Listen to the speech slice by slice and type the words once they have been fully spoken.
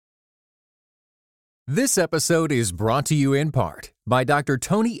This episode is brought to you in part by Dr.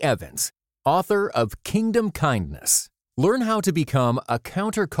 Tony Evans, author of Kingdom Kindness. Learn how to become a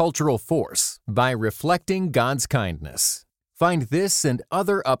countercultural force by reflecting God's kindness. Find this and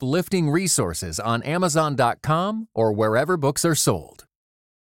other uplifting resources on Amazon.com or wherever books are sold.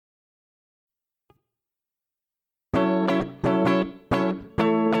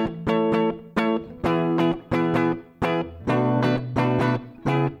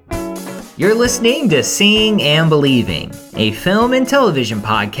 You're listening to Seeing and Believing, a film and television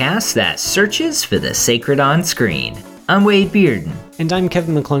podcast that searches for the sacred on screen. I'm Wade Bearden. And I'm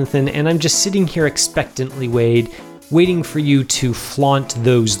Kevin McClenathan, and I'm just sitting here expectantly, Wade, waiting for you to flaunt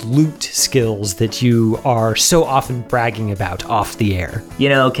those loot skills that you are so often bragging about off the air. You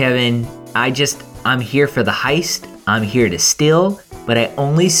know, Kevin, I'm here for the heist. I'm here to steal, but I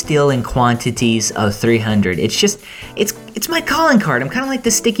only steal in quantities of 300. It's my calling card. I'm kind of like the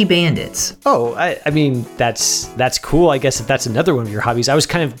Sticky Bandits. Oh, I mean, that's cool. I guess if that's another one of your hobbies. I was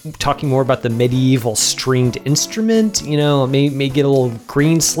kind of talking more about the medieval stringed instrument. You know, may get a little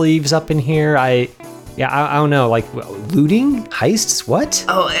green sleeves up in here. I don't know, like looting, heists, what?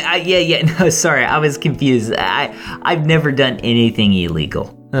 Oh, yeah. No, sorry, I was confused. I've never done anything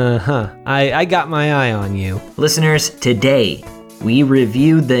illegal. I got my eye on you. Listeners, today we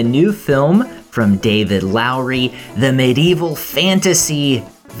review the new film from David Lowery, the medieval fantasy,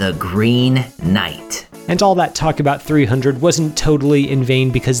 The Green Knight. And all that talk about 300 wasn't totally in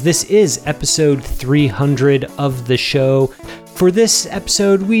vain, because this is episode 300 of the show. For this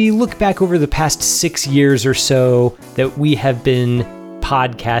episode, we look back over the past 6 years or so that we have been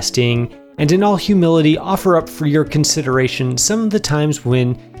podcasting, and in all humility, offer up for your consideration some of the times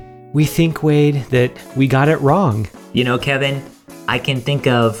when we think, Wade, that we got it wrong. You know, Kevin, I can think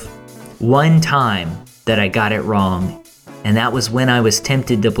of one time that I got it wrong, and that was when I was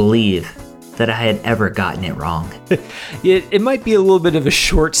tempted to believe that I had ever gotten it wrong. It might be a little bit of a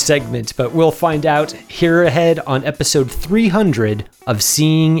short segment, but we'll find out here ahead on episode 300 of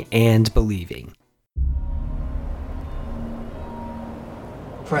Seeing and Believing.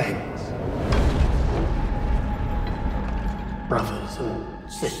 Friends, brothers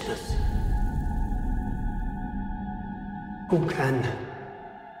and sisters, who can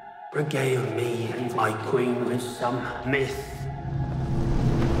regale me and my queen with some myth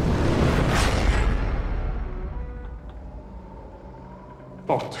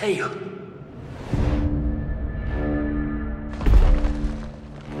or tale?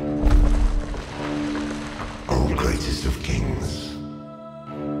 O greatest of kings,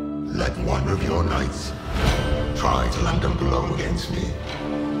 let one of your knights try to land a blow against me.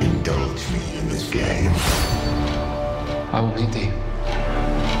 Indulge me in this game. I will meet thee.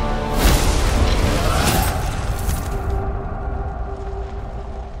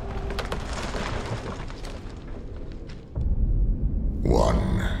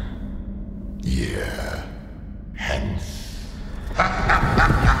 One year hence.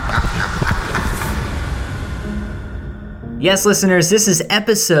 Yes, listeners, this is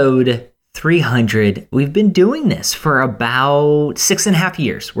episode 300. We've been doing this for about 6.5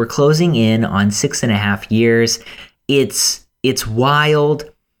 years. We're closing in on 6.5 years. It's wild.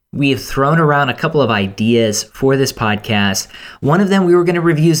 We have thrown around a couple of ideas for this podcast. One of them, we were going to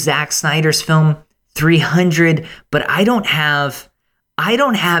review Zack Snyder's film 300, but I don't have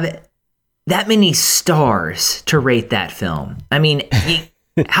that many stars to rate that film. I mean,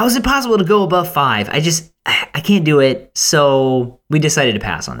 how is it possible to go above 5? I can't do it. So we decided to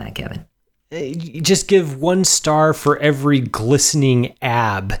pass on that, Kevin. Just give 1 star for every glistening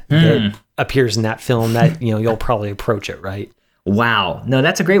ab that appears in that film. That, you'll probably approach it, right? Wow. No,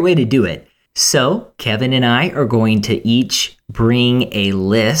 that's a great way to do it. So Kevin and I are going to each bring a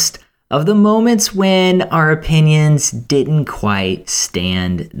list of the moments when our opinions didn't quite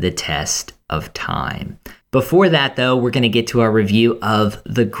stand the test of time. Before that, though, we're going to get to our review of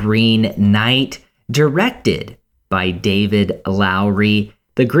The Green Knight, directed by David Lowery.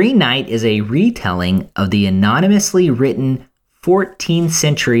 The Green Knight is a retelling of the anonymously written 14th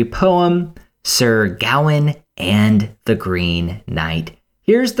century poem, Sir Gawain and the Green Knight.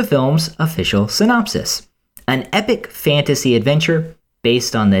 Here's the film's official synopsis. An epic fantasy adventure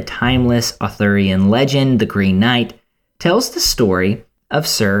based on the timeless Arthurian legend, The Green Knight, tells the story of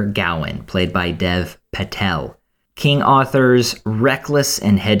Sir Gawain, played by Dev Patel, King Arthur's reckless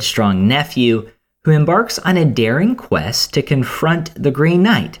and headstrong nephew, who embarks on a daring quest to confront the Green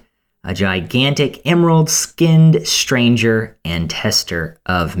Knight, a gigantic emerald-skinned stranger and tester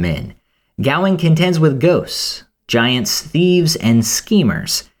of men. Gawain contends with ghosts, giants, thieves, and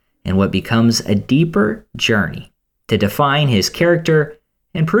schemers in what becomes a deeper journey to define his character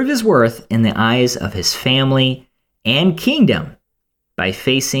and prove his worth in the eyes of his family and kingdom by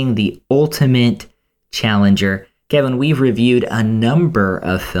facing the ultimate challenger. Kevin, we've reviewed a number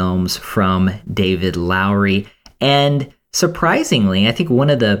of films from David Lowery, and surprisingly, I think one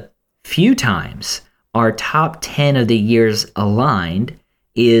of the few times our top 10 of the years aligned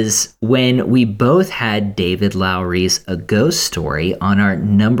is when we both had David Lowery's A Ghost Story on our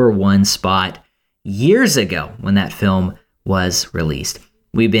number one spot years ago when that film was released.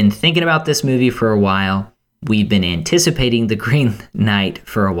 We've been thinking about this movie for a while. We've been anticipating The Green Knight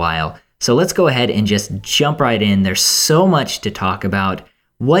for a while. So let's go ahead and just jump right in. There's so much to talk about.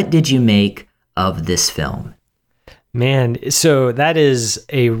 What did you make of this film? Man, so that is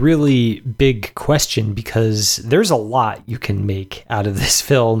a really big question because there's a lot you can make out of this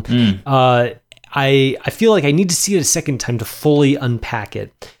film. I feel like I need to see it a second time to fully unpack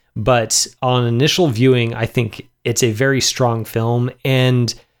it. But on initial viewing, I think it's a very strong film.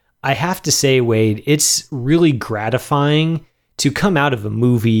 And I have to say, Wade, it's really gratifying to come out of a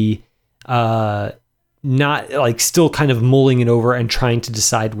movie not like still kind of mulling it over and trying to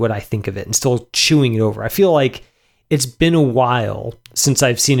decide what I think of it and still chewing it over. I feel like it's been a while since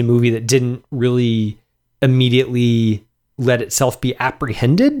I've seen a movie that didn't really immediately let itself be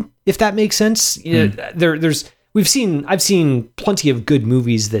apprehended, if that makes sense. You know, I've seen plenty of good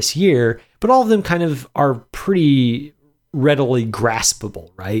movies this year, but all of them kind of are pretty readily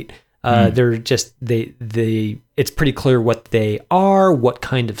graspable, right? They're just it's pretty clear what they are, what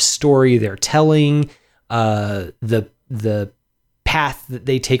kind of story they're telling, the path that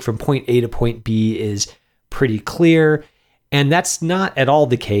they take from point A to point B is pretty clear. And that's not at all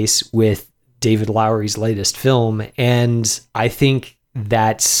the case with David Lowery's latest film. And I think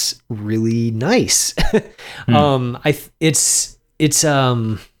that's really nice. It's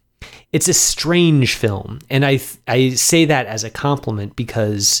a strange film. And I say that as a compliment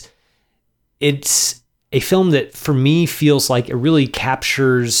because it's a film that for me feels like it really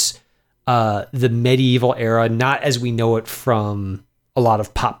captures the medieval era, not as we know it from a lot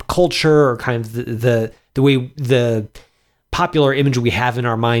of pop culture or kind of the way the popular image we have in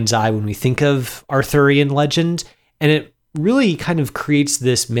our mind's eye when we think of Arthurian legend. And it really kind of creates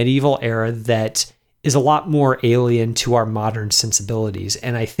this medieval era that is a lot more alien to our modern sensibilities.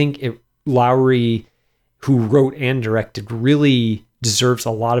 And I think Lowery, who wrote and directed, really deserves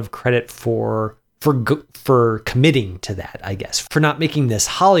a lot of credit for committing to that, I guess, for not making this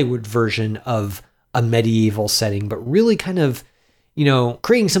Hollywood version of a medieval setting, but really kind of, you know,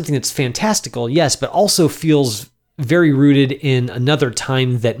 creating something that's fantastical, yes, but also feels very rooted in another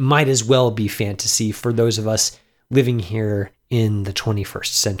time that might as well be fantasy for those of us living here in the 21st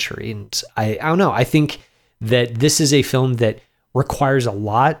century. And I don't know, I think that this is a film that requires a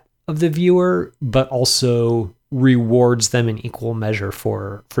lot of the viewer, but also rewards them in equal measure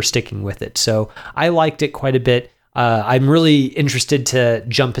for sticking with it. So I liked it quite a bit. I'm really interested to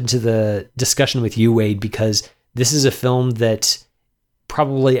jump into the discussion with you, Wade, because this is a film that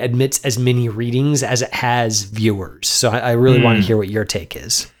probably admits as many readings as it has viewers. So I really want to hear what your take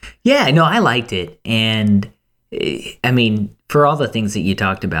is. Yeah, no, I liked it. And I mean, for all the things that you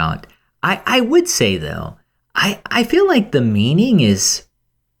talked about, I would say, though, I feel like the meaning is,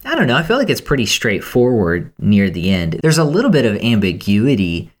 I don't know, I feel like it's pretty straightforward near the end. There's a little bit of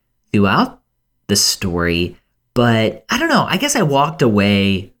ambiguity throughout the story, but I don't know. I guess I walked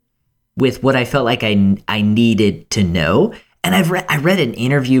away with what I felt like I needed to know. And I read an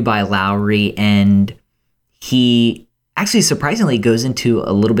interview by Lowery, and he actually surprisingly goes into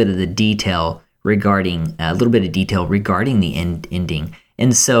a little bit of detail regarding the ending.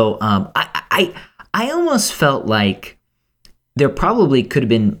 And so I almost felt like there probably could have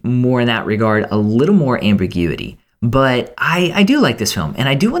been more in that regard, a little more ambiguity. But I do like this film, and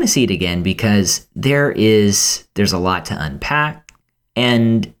I do want to see it again because there's a lot to unpack,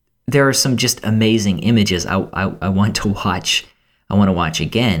 and there are some just amazing images I want to watch. I want to watch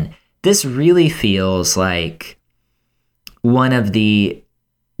again. This really feels like one of the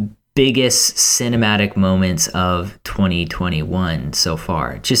biggest cinematic moments of 2021 so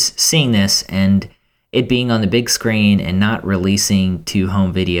far. Just seeing this and it being on the big screen and not releasing to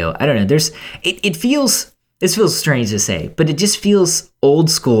home video. I don't know. This feels strange to say, but it just feels old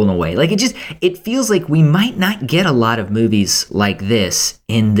school in a way. Like it feels like we might not get a lot of movies like this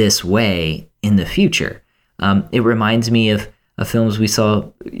in this way in the future. It reminds me of films we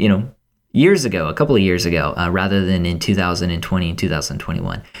saw, years ago, a couple of years ago, rather than in 2020 and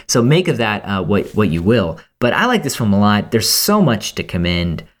 2021. So make of that what you will. But I like this film a lot. There's so much to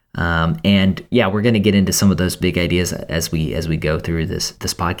commend. And yeah, we're going to get into some of those big ideas as we go through this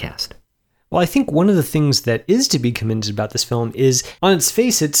podcast. Well, I think one of the things that is to be commended about this film is, on its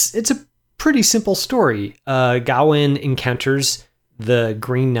face, it's a pretty simple story. Gawain encounters the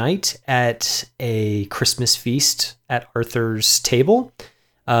Green Knight at a Christmas feast at Arthur's table.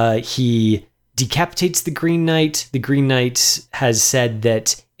 He decapitates the Green Knight. The Green Knight has said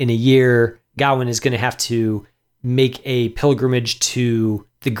that in a year, Gawain is going to have to make a pilgrimage to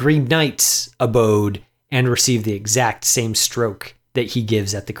the Green Knight's abode and receive the exact same stroke that he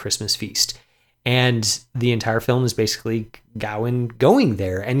gives at the Christmas feast. And the entire film is basically Gawain going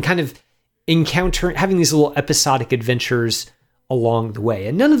there and kind of having these little episodic adventures along the way.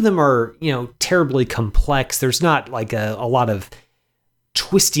 And none of them are, terribly complex. There's not like a lot of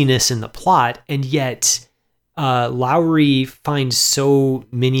twistiness in the plot. And yet Lowery finds so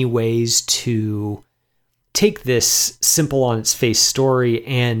many ways to take this simple on its face story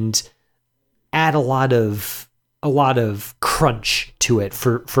and add a lot of crunch to it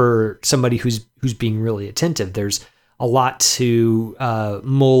for somebody who's being really attentive. There's a lot to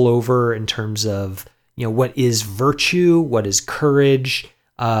mull over in terms of, what is virtue, what is courage,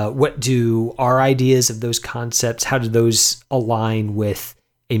 what do our ideas of those concepts, how do those align with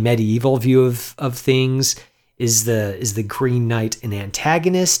a medieval view of things? Is the Green Knight an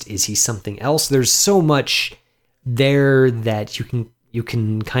antagonist? Is he something else? There's so much there that you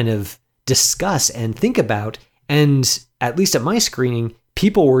can kind of discuss and think about. And at least at my screening,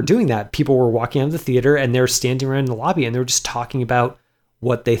 people were doing that. People were walking out of the theater and they're standing around in the lobby and they're just talking about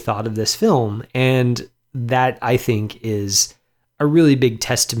what they thought of this film. And that, I think, is a really big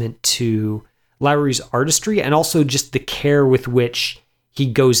testament to Lowery's artistry and also just the care with which he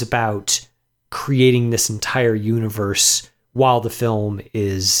goes about creating this entire universe while the film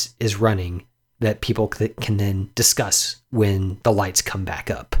is running that people can then discuss when the lights come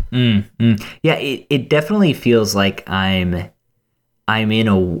back up. Yeah, it definitely feels like I'm in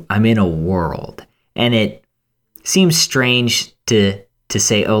a world, and it seems strange to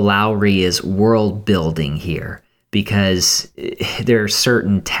say, oh, Lowery is world building here, because there are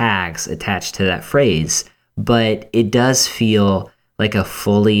certain tags attached to that phrase, but it does feel like a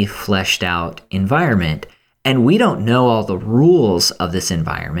fully fleshed out environment. And we don't know all the rules of this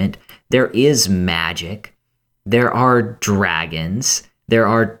environment. There is magic. There are dragons. There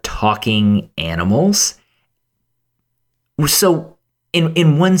are talking animals. So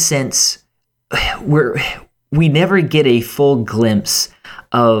in one sense, we never get a full glimpse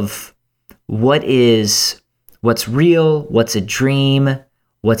of what's real, what's a dream,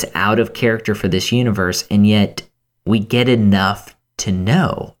 what's out of character for this universe, and yet we get enough to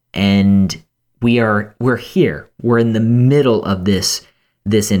know. And we're here. We're in the middle of this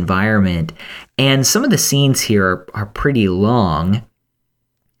environment. And some of the scenes here are pretty long.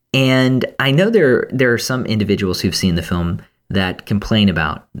 And I know there are some individuals who've seen the film that complain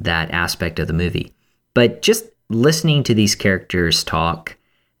about that aspect of the movie. But just listening to these characters talk,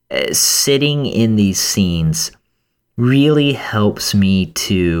 sitting in these scenes really helps me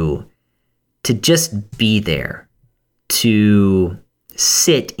to just be there, to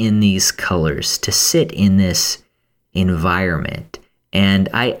sit in these colors, to sit in this environment. And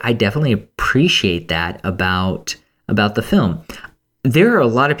I definitely appreciate that about the film. There are a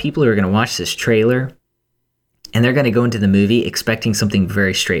lot of people who are going to watch this trailer and they're going to go into the movie expecting something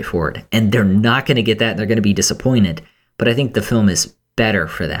very straightforward. And they're not going to get that. And they're going to be disappointed. But I think the film is better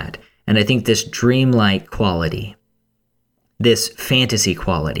for that. And I think this dreamlike quality, this fantasy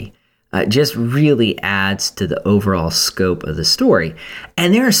quality, just really adds to the overall scope of the story.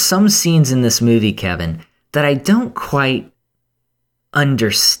 And there are some scenes in this movie, Kevin, that I don't quite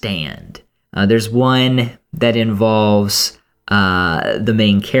understand. There's one that involves the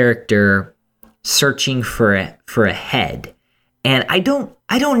main character searching for a head, and I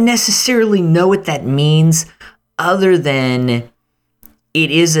don't necessarily know what that means, other than it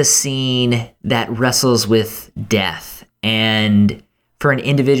is a scene that wrestles with death, and for an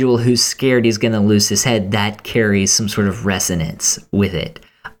individual who's scared he's going to lose his head, that carries some sort of resonance with it.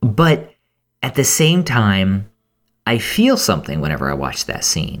 But at the same time, I feel something whenever I watch that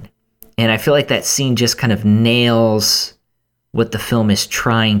scene. And I feel like that scene just kind of nails what the film is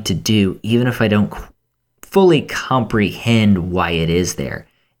trying to do, even if I don't fully comprehend why it is there.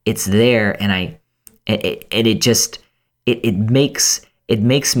 It's there, and it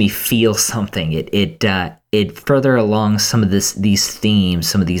makes me feel something. It further along some of these themes,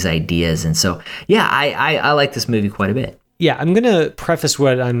 some of these ideas, and so yeah, I like this movie quite a bit. Yeah, I'm going to preface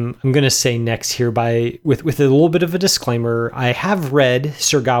what I'm going to say next here with a little bit of a disclaimer. I have read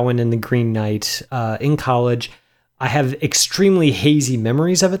Sir Gawain and the Green Knight in college. I have extremely hazy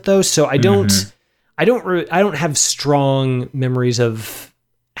memories of it, though, so I don't have strong memories of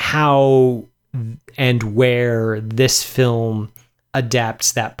how and where this film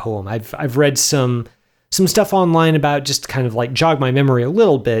adapts that poem. I've read some stuff online about just kind of like jog my memory a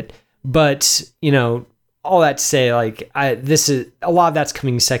little bit, but all that to say, like this is a lot of that's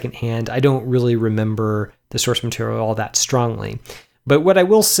coming secondhand. I don't really remember the source material all that strongly. But what I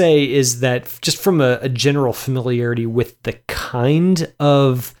will say is that just from a general familiarity with the kind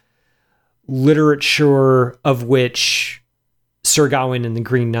of literature of which Sir Gawain and the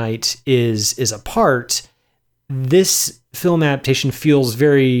Green Knight is a part, this film adaptation feels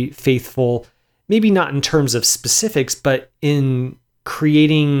very faithful, maybe not in terms of specifics, but in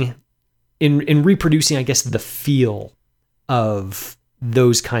creating, in reproducing, I guess, the feel of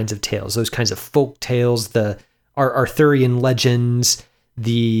those kinds of tales, those kinds of folk tales, our Arthurian legends,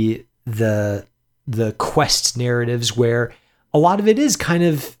 the quest narratives, where a lot of it is kind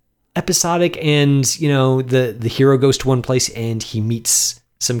of episodic, and the hero goes to one place and he meets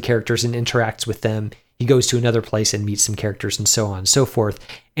some characters and interacts with them. He goes to another place and meets some characters, and so on and so forth.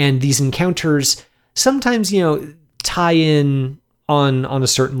 And these encounters sometimes tie in on a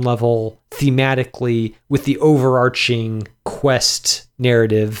certain level thematically with the overarching quest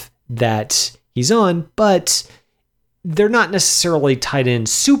narrative that he's on, but they're not necessarily tied in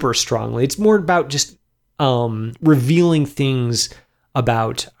super strongly. It's more about just revealing things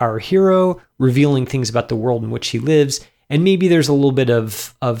about our hero, revealing things about the world in which he lives, and maybe there's a little bit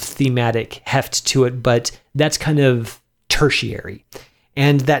of thematic heft to it, but that's kind of tertiary.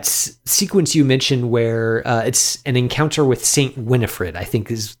 And that sequence you mentioned where it's an encounter with Saint Winifred, I think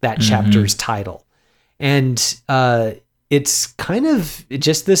is that chapter's title. And it's kind of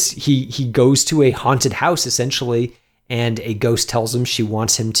just this, he goes to a haunted house essentially, and a ghost tells him she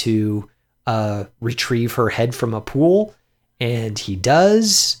wants him to retrieve her head from a pool, and he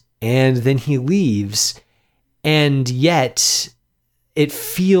does, and then he leaves. And yet it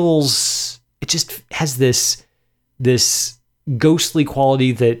just has this ghostly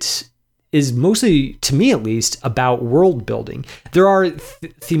quality that is mostly, to me at least, about world building. There are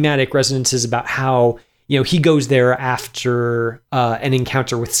thematic resonances about how, he goes there after an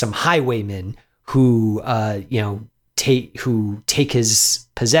encounter with some highwaymen who, take his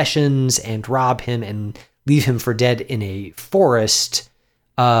possessions and rob him and leave him for dead in a forest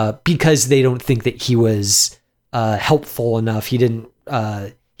because they don't think that he was helpful enough. He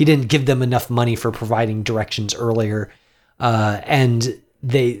didn't give them enough money for providing directions earlier, and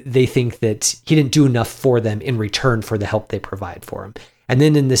they think that he didn't do enough for them in return for the help they provide for him. And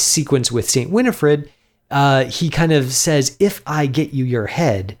then in this sequence with Saint Winifred, he kind of says, "If I get you your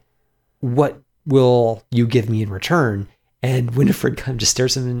head, what will you give me in return?" And Winifred kind of just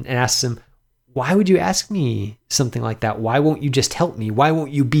stares at him and asks him, "Why would you ask me something like that? Why won't you just help me? Why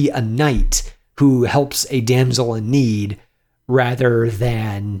won't you be a knight who helps a damsel in need rather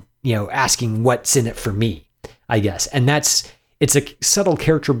than, asking what's in it for me?" I guess. And it's a subtle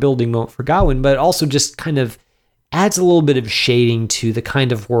character building moment for Gawain, but also just kind of adds a little bit of shading to the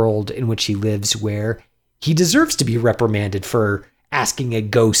kind of world in which he lives, where he deserves to be reprimanded for asking a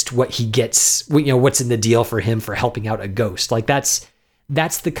ghost what he gets, what's in the deal for him for helping out a ghost. Like that's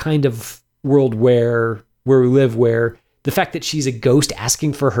the kind of world where we live, where the fact that she's a ghost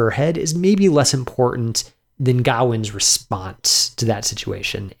asking for her head is maybe less important than Gawain's response to that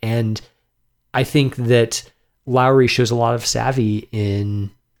situation. And I think that Lowery shows a lot of savvy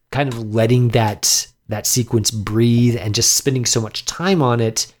in kind of letting that sequence breathe and just spending so much time on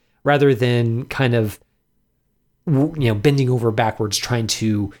it, rather than kind of bending over backwards trying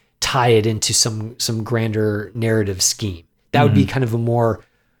to tie it into some grander narrative scheme. That would be kind of a more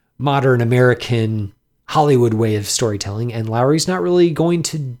modern American Hollywood way of storytelling, and Lowery's not really going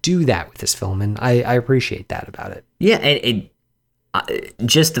to do that with this film, and I appreciate that about it. Yeah,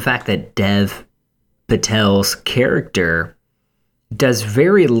 just the fact that Dev Patel's character does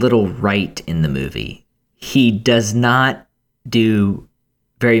very little right in the movie. He does not do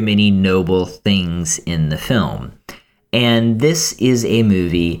very many noble things in the film. And this is a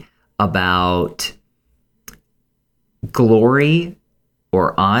movie about glory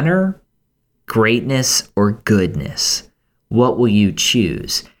or honor, greatness or goodness. What will you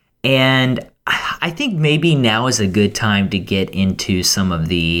choose? And I think maybe now is a good time to get into some of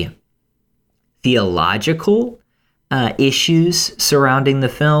the theological issues surrounding the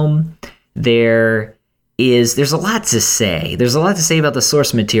film. There's a lot to say. There's a lot to say about the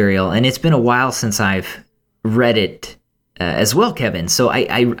source material, and it's been a while since I've read it as well, Kevin. So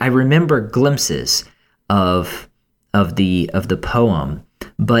I remember glimpses of the poem,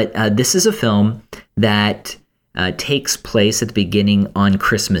 but this is a film that takes place at the beginning on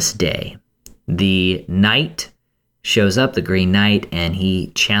Christmas Day. The night shows up, the Green Knight, and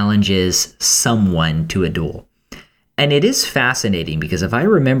he challenges someone to a duel. And it is fascinating because if I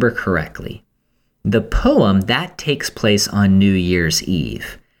remember correctly, the poem that takes place on New Year's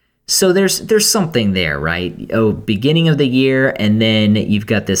Eve. So there's something there, right? Oh, beginning of the year, and then you've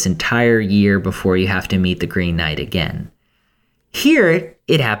got this entire year before you have to meet the Green Knight again. Here,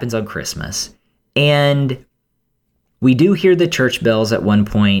 it happens on Christmas, and we do hear the church bells at one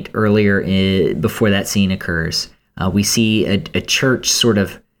point earlier before that scene occurs. We see a church sort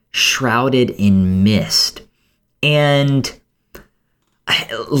of shrouded in mist. And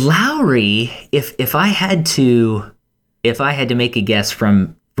Lowery, if I had to make a guess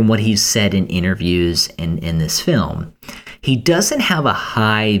from what he's said in interviews and in this film, he doesn't have a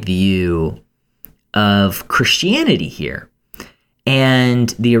high view of Christianity here. And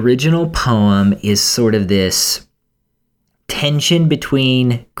the original poem is sort of this tension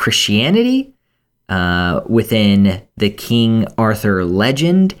between Christianity within the King Arthur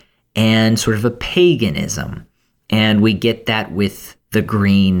legend and sort of a paganism. And we get that with the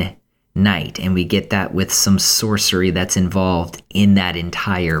Green Knight, and we get that with some sorcery that's involved in that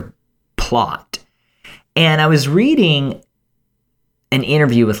entire plot. And I was reading an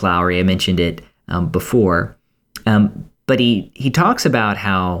interview with Lowery, I mentioned it before, but he talks about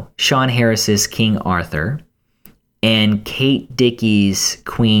how Sean Harris's King Arthur and Kate Dickey's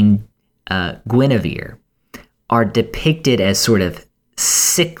Queen Guinevere are depicted as sort of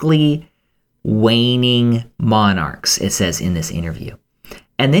sickly, waning monarchs, it says in this interview.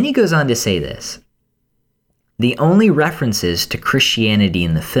 And then he goes on to say this: the only references to Christianity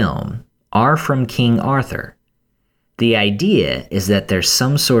in the film are from King Arthur. The idea is that there's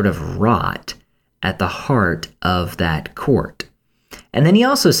some sort of rot at the heart of that court. And then he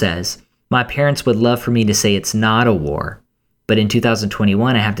also says, my parents would love for me to say it's not a war, but in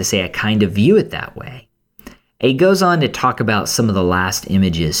 2021, I have to say I kind of view it that way. He goes on to talk about some of the last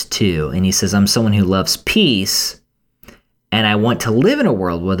images too, and he says, I'm someone who loves peace, and I want to live in a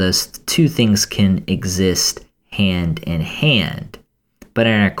world where those two things can exist hand in hand. But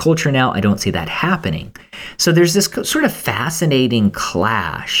in our culture now, I don't see that happening. So there's this sort of fascinating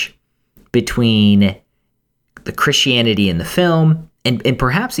clash between the Christianity in the film, and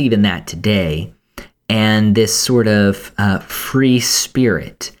perhaps even that today, and this sort of free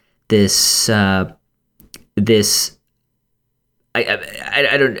spirit, this I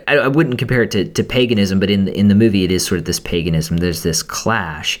wouldn't compare it to paganism, but in the movie it is sort of this paganism. There's this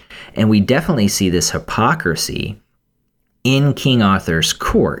clash, and we definitely see this hypocrisy in King Arthur's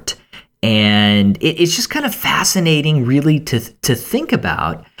court. And it's just kind of fascinating, really, to think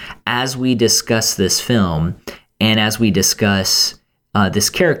about as we discuss this film and as we discuss this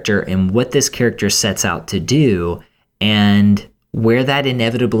character and what this character sets out to do and where that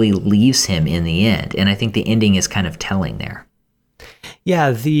inevitably leaves him in the end. And I think the ending is kind of telling there.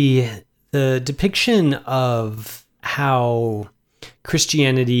 Yeah, the depiction of how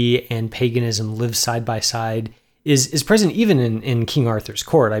Christianity and paganism live side by side is present even in King Arthur's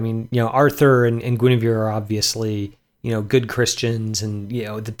court. I mean, Arthur and Guinevere are obviously, good Christians, and,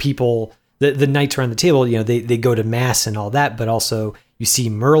 the people, the knights around the table, they go to mass and all that, but also you see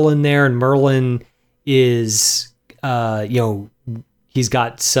Merlin there, and Merlin is, he's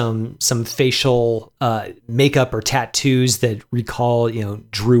got some facial makeup or tattoos that recall,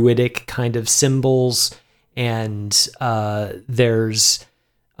 druidic kind of symbols. And there's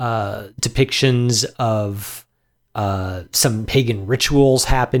depictions of some pagan rituals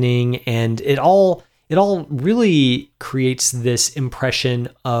happening. And it all really creates this impression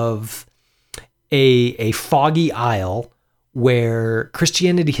of a foggy isle where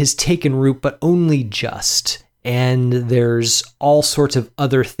Christianity has taken root, but only just. And there's all sorts of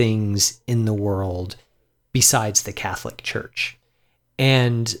other things in the world besides the Catholic Church.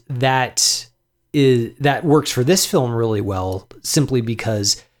 And that works for this film really well, simply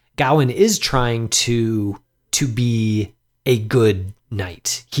because Gawain is trying to be a good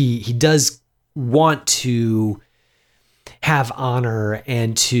knight. He does want to have honor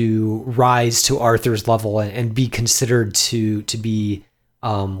and to rise to Arthur's level and be considered to be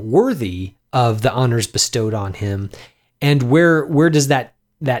worthy of the honors bestowed on him. And where does that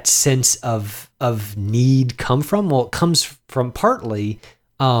sense of need come from? Well, it comes from partly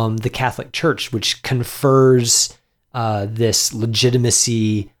the Catholic Church, which confers this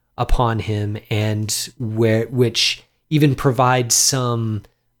legitimacy upon him, and which even provides some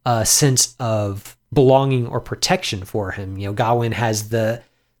sense of belonging or protection for him. Gawain has the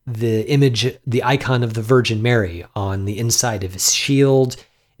image, the icon of the Virgin Mary on the inside of his shield.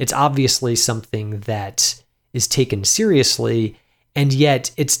 It's obviously something that is taken seriously, and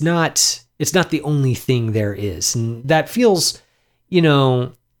yet it's not it's not the only thing there is. And that feels,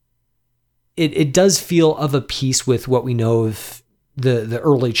 it does feel of a piece with what we know of the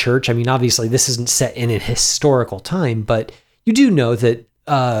early church. I mean, obviously this isn't set in a historical time, but you do know that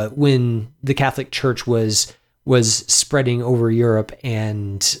when the Catholic Church was spreading over Europe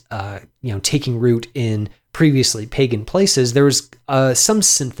and taking root in previously pagan places, there was some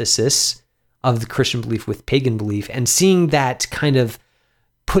synthesis of the Christian belief with pagan belief, and seeing that kind of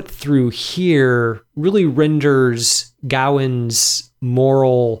put through here really renders Gawain's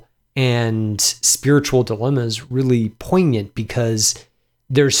moral and spiritual dilemmas really poignant, because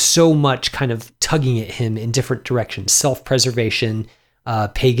there's so much kind of tugging at him in different directions: self-preservation,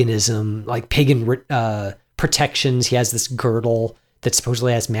 paganism, like pagan protections. He has this girdle that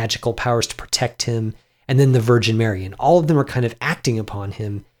supposedly has magical powers to protect him, and then the Virgin Mary, and all of them are kind of acting upon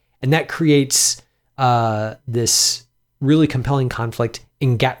him, and that creates this really compelling conflict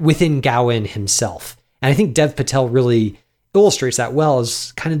within Gawain himself. And I think Dev Patel really illustrates that well,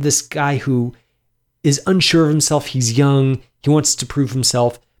 as kind of this guy who is unsure of himself. He's young, he wants to prove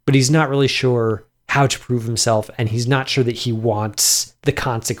himself, but he's not really sure how to prove himself, and he's not sure that he wants the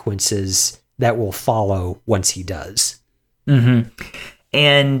consequences that will follow once he does. Mm-hmm.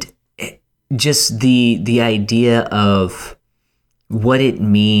 And just the idea of what it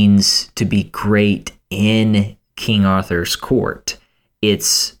means to be great in King Arthur's court.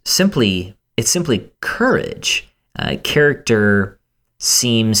 It's simply courage. Character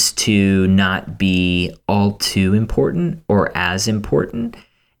seems to not be all too important or as important.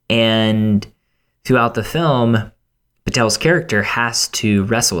 And throughout the film, Patel's character has to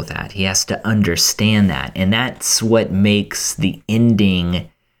wrestle with that. He has to understand that. And that's what makes the ending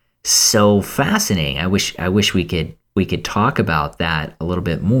so fascinating. I wish we could talk about that a little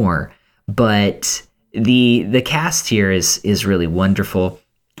bit more. But the cast here is really wonderful.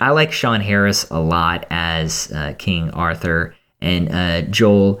 I like Sean Harris a lot as King Arthur, and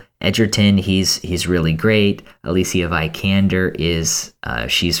Joel Edgerton, he's really great. Alicia Vikander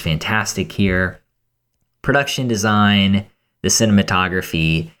she's fantastic here. Production design, the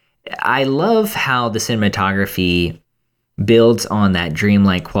cinematography. I love how the cinematography builds on that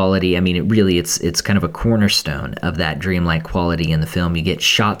dreamlike quality. I mean, it's kind of a cornerstone of that dreamlike quality in the film. You get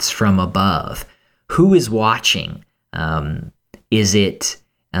shots from above. Who is watching? Is it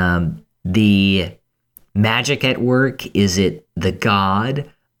the magic at work? Is it the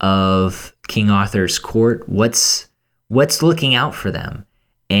god of King Arthur's court? What's looking out for them?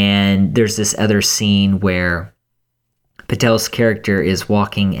 And there's this other scene where Patel's character is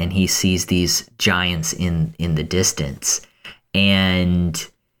walking and he sees these giants in the distance, and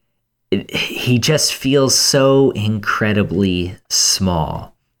he just feels so incredibly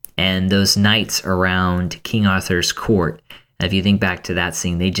small. And those knights around King Arthur's court, if you think back to that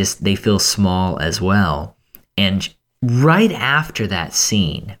scene, they feel small as well. And right after that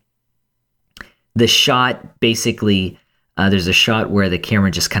scene, the shot basically, there's a shot where the camera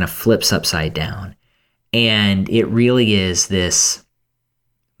just kind of flips upside down. And it really is this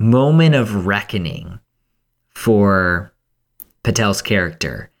moment of reckoning for Patel's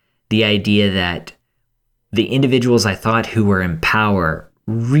character. The idea that the individuals I thought who were in power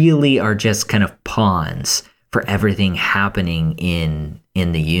really are just kind of pawns for everything happening in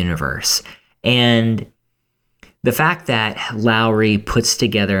the universe. And the fact that Lowery puts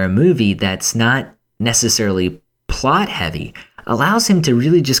together a movie that's not necessarily plot heavy allows him to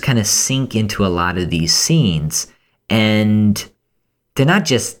really just kind of sink into a lot of these scenes and to not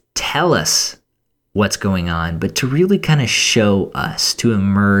just tell us what's going on, but to really kind of show us, to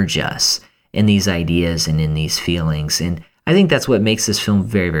immerse us in these ideas and in these feelings. And I think that's what makes this film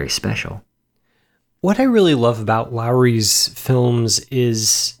very, very special. What I really love about Lowery's films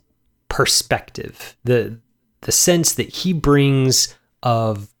is perspective. The sense that he brings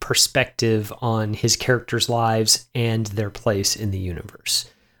of perspective on his characters' lives and their place in the universe.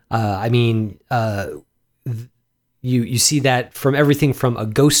 You see that from everything from A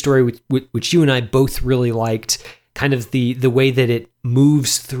Ghost Story, which you and I both really liked, kind of the way that it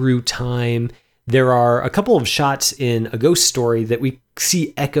moves through time. There are a couple of shots in A Ghost Story that we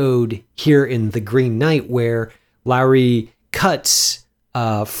see echoed here in The Green Knight, where Lowery cuts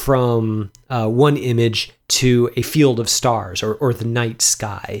from one image to a field of stars or the night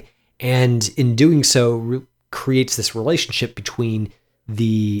sky. And in doing so, creates this relationship between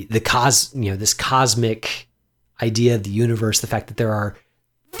this cosmic idea of the universe, the fact that there are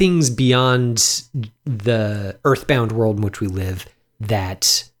things beyond the earthbound world in which we live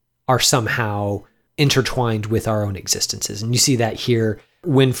that are somehow intertwined with our own existences. And you see that here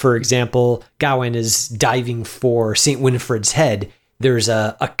when, for example, Gawain is diving for St. Winifred's head. there's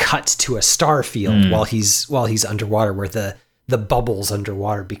a cut to a star field while he's underwater, where the bubbles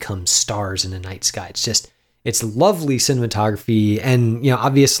underwater become stars in a night sky. It's lovely cinematography. And,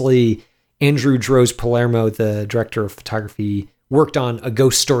 obviously Andrew Droz Palermo, the director of photography, worked on A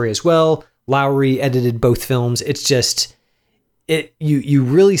Ghost Story as well. Lowery edited both films. It's just, you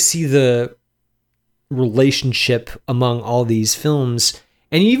really see the relationship among all these films.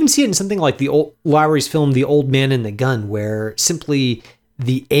 And you even see it in something like Lowery's film, The Old Man and the Gun, where simply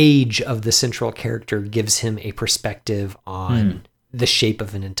the age of the central character gives him a perspective on the shape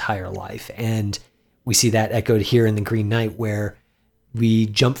of an entire life. And we see that echoed here in The Green Knight, where we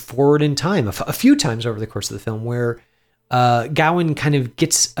jump forward in time a few times over the course of the film, where Gawain kind of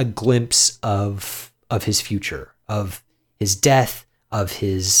gets a glimpse of his future, of his death, of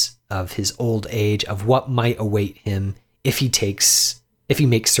his old age, of what might await him if he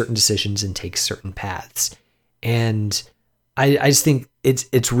makes certain decisions and takes certain paths. And I just think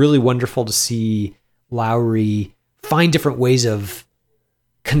it's really wonderful to see Lowery find different ways of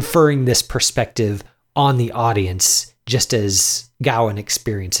conferring this perspective on the audience, just as Gawain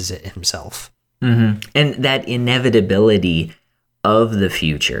experiences it himself. Mm-hmm. And that inevitability of the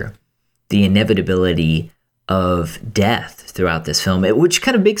future, the inevitability of death throughout this film, which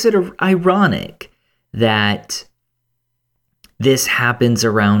kind of makes it ironic that this happens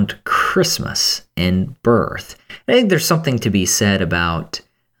around Christmas and birth. I think there's something to be said about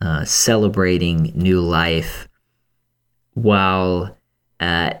celebrating new life while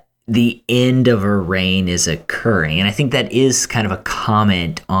the end of a reign is occurring. And I think that is kind of a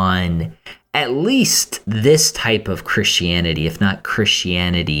comment on at least this type of Christianity, if not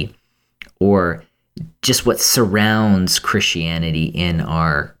Christianity, or just what surrounds Christianity in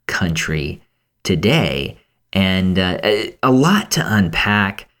our country today. And a lot to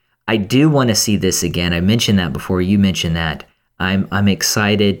unpack. I do want to see this again. I mentioned that before. You mentioned that. I'm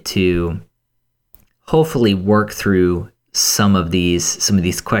excited to hopefully work through some of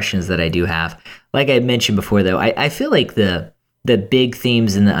these questions that I do have. Like I mentioned before, though, I feel like the big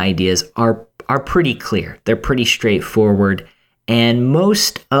themes and the ideas are pretty clear. They're pretty straightforward, and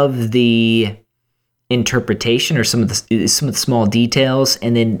most of the interpretation or some of the small details,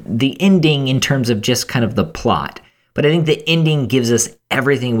 and then the ending in terms of just kind of the plot. But I think the ending gives us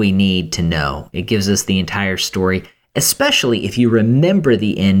everything we need to know. It gives us the entire story, especially if you remember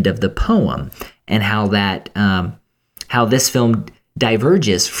the end of the poem and how that how this film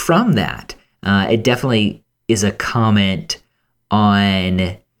diverges from that. It definitely is a comment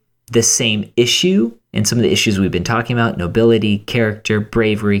on the same issue and some of the issues we've been talking about: nobility, character,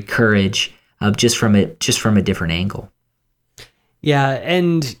 bravery, courage, just from a different angle. Yeah,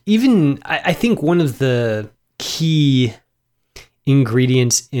 and even I think one of the key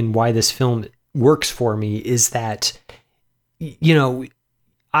ingredients in why this film works for me is that,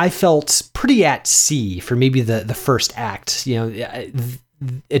 I felt pretty at sea for maybe the first act.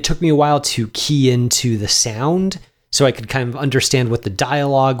 It took me a while to key into the sound so I could kind of understand what the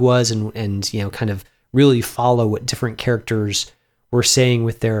dialogue was and kind of really follow what different characters were saying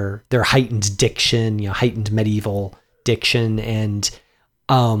with their heightened diction, heightened medieval diction. And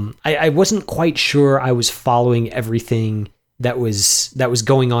I wasn't quite sure I was following everything that was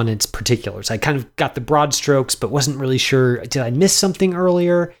going on in its particulars. I kind of got the broad strokes, but wasn't really sure, did I miss something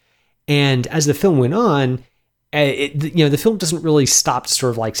earlier? And as the film went on, the film doesn't really stop to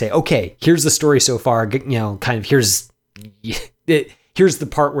sort of like say, okay, here's the story so far, kind of here's the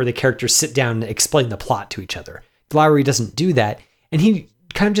part where the characters sit down and explain the plot to each other. Lowery doesn't do that. And he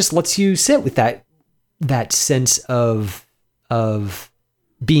kind of just lets you sit with that sense of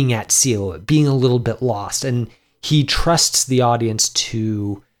being at sea, being a little bit lost. And he trusts the audience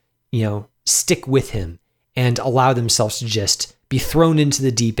to, stick with him and allow themselves to just be thrown into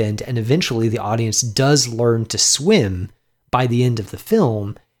the deep end. And eventually the audience does learn to swim by the end of the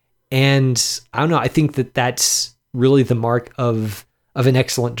film. And I don't know, I think that that's really the mark of an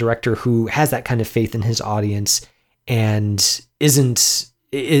excellent director who has that kind of faith in his audience and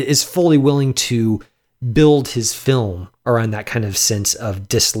is fully willing to build his film around that kind of sense of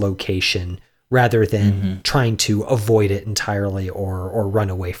dislocation rather than trying to avoid it entirely or run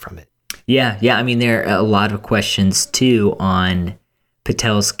away from it. Yeah. I mean, there are a lot of questions too on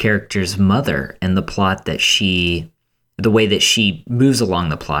Patel's character's mother and the plot the way that she moves along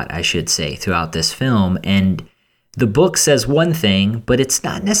the plot, I should say, throughout this film. And the book says one thing, but it's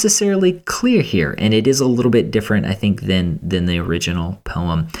not necessarily clear here. And it is a little bit different, I think, than the original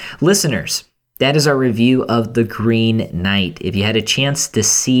poem. Listeners, that is our review of The Green Knight. If you had a chance to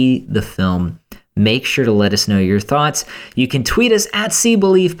see the film, make sure to let us know your thoughts. You can tweet us at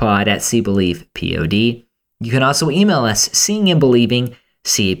CBelievePod, at CBelievePod. You can also email us, seeingandbelieving,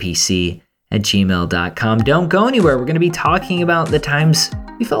 capc@gmail.com. Don't go anywhere. We're going to be talking about the times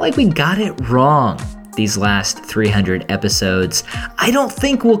we felt like we got it wrong these last 300 episodes. I don't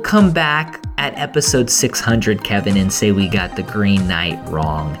think we'll come back at episode 600, Kevin, and say we got the Green Knight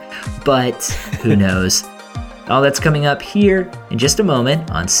wrong. But who knows? All that's coming up here in just a moment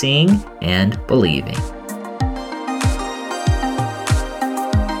on Seeing and Believing.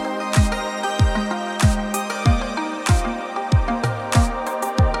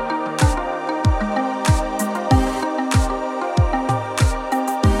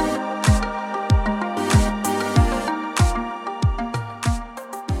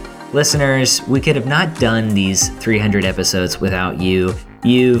 Listeners, we could have not done these 300 episodes without you.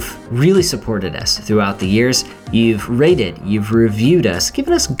 You've really supported us throughout the years. You've rated, you've reviewed us,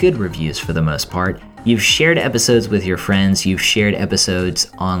 given us good reviews for the most part. You've shared episodes with your friends. You've shared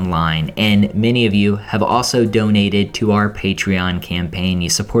episodes online. And many of you have also donated to our Patreon campaign. You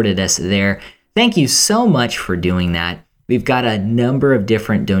supported us there. Thank you so much for doing that. We've got a number of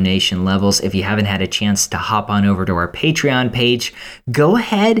different donation levels. If you haven't had a chance to hop on over to our Patreon page, go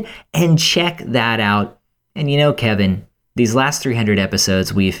ahead and check that out. And you know, Kevin, these last 300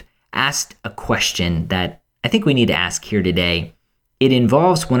 episodes, we've asked a question that I think we need to ask here today. It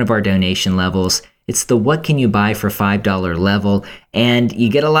involves one of our donation levels. It's the what can you buy for $5 level, and you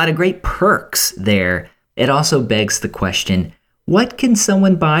get a lot of great perks there. It also begs the question, what can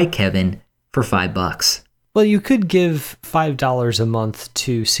someone buy, Kevin, for $5? Well, you could give $5 a month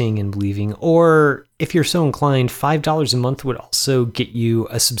to Seeing and Believing, or if you're so inclined, $5 a month would also get you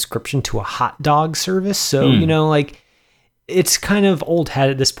a subscription to a hot dog service. So, you know, like, it's kind of old hat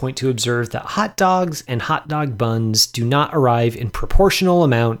at this point to observe that hot dogs and hot dog buns do not arrive in proportional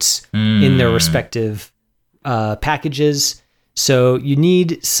amounts in their respective packages. So you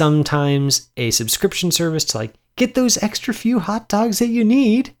need sometimes a subscription service to like get those extra few hot dogs that you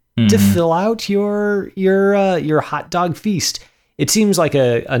need to fill out your hot dog feast. It seems like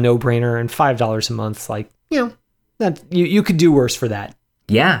a no-brainer, and $5 a month, like, you know, that you could do worse for that.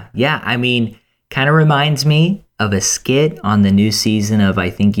 Yeah. I mean, kind of reminds me of a skit on the new season of I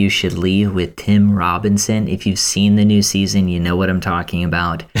Think You Should Leave with Tim Robinson. If you've seen the new season, you know what I'm talking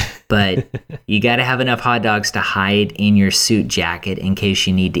about. But you got to have enough hot dogs to hide in your suit jacket in case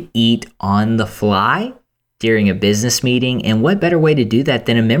you need to eat on the fly during a business meeting. And what better way to do that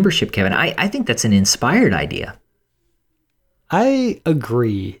than a membership, Kevin? I think that's an inspired idea. I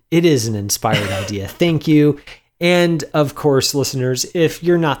agree. It is an inspired idea. Thank you. And of course, listeners, if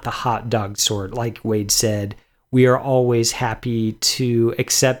you're not the hot dog sort, like Wade said, we are always happy to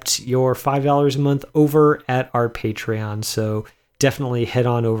accept your $5 a month over at our Patreon. So definitely head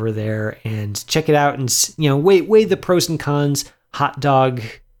on over there and check it out and, you know, weigh the pros and cons. Hot dog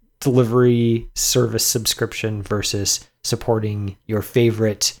delivery service subscription versus supporting your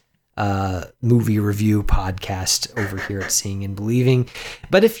favorite movie review podcast over here at Seeing and Believing.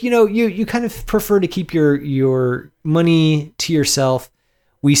 But if, you know, you kind of prefer to keep your money to yourself,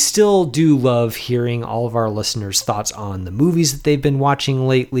 we still do love hearing all of our listeners' thoughts on the movies that they've been watching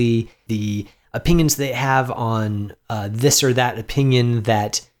lately, the opinions they have on this or that opinion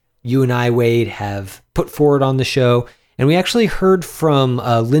that you and I, Wade, have put forward on the show. And we actually heard from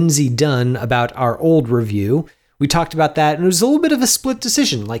Lindsay Dunn about our old review. We talked about that, and it was a little bit of a split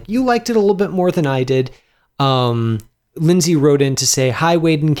decision. Like, you liked it a little bit more than I did. Lindsay wrote in to say, "Hi,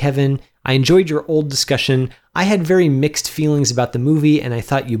 Wade and Kevin. I enjoyed your old discussion. I had very mixed feelings about the movie, and I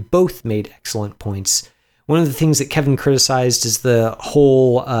thought you both made excellent points. One of the things that Kevin criticized is the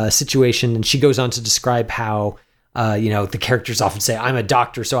whole situation," and she goes on to describe how, the characters often say, "I'm a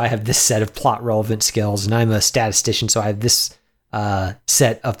doctor, so I have this set of plot relevant skills, and I'm a statistician, so I have this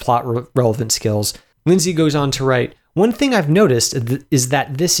set of plot relevant skills." Lindsay goes on to write, "One thing I've noticed is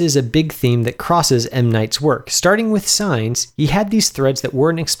that this is a big theme that crosses M. Night's work. Starting with Signs, he had these threads that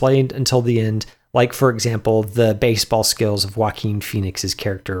weren't explained until the end, like, for example, the baseball skills of Joaquin Phoenix's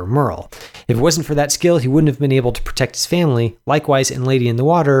character, Merle. If it wasn't for that skill, he wouldn't have been able to protect his family. Likewise, in Lady in the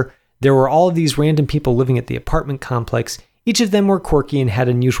Water, there were all of these random people living at the apartment complex. Each of them were quirky and had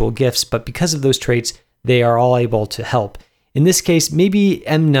unusual gifts, but because of those traits, they are all able to help. In this case, maybe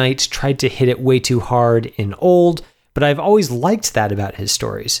M. Night tried to hit it way too hard in Old, but I've always liked that about his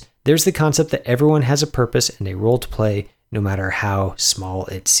stories. There's the concept that everyone has a purpose and a role to play, no matter how small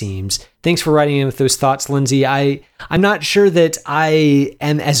it seems." Thanks for writing in with those thoughts, Lindsay. I'm not sure that I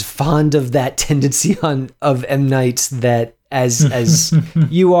am as fond of that tendency of M. Night's that as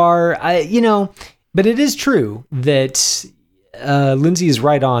you are. But it is true that Lindsay is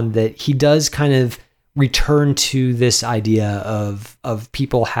right on that he does kind of return to this idea of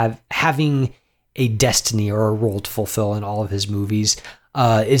people having a destiny or a role to fulfill in all of his movies.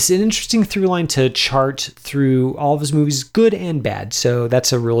 It's an interesting through line to chart through all of his movies, good and bad. So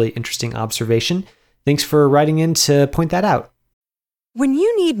that's a really interesting observation. Thanks for writing in to point that out. When you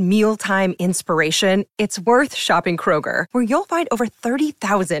need mealtime inspiration, it's worth shopping Kroger, where you'll find over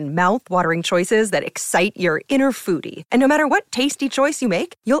 30,000 mouth-watering choices that excite your inner foodie. And no matter what tasty choice you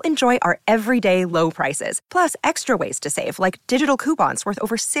make, you'll enjoy our everyday low prices, plus extra ways to save, like digital coupons worth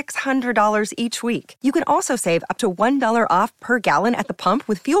over $600 each week. You can also save up to $1 off per gallon at the pump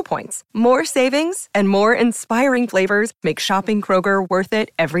with fuel points. More savings and more inspiring flavors make shopping Kroger worth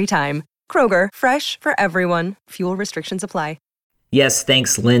it every time. Kroger, fresh for everyone. Fuel restrictions apply. Yes,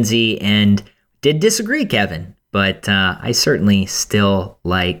 thanks, Lindsay, and did disagree, Kevin, but I certainly still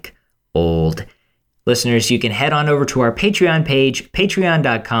like old. Listeners, you can head on over to our Patreon page,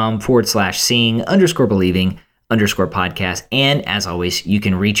 patreon.com/seeing_believing_podcast. And as always, you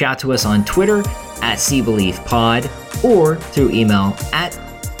can reach out to us on Twitter at SeeBelievePod or through email at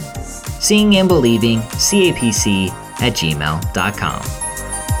seeingandbelievingcapc@gmail.com.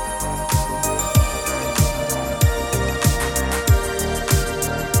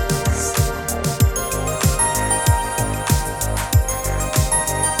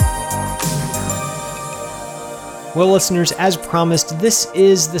 Well, listeners, as promised, this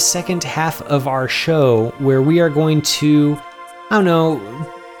is the second half of our show where we are going to,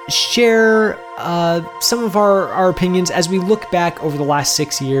 share some of our opinions as we look back over the last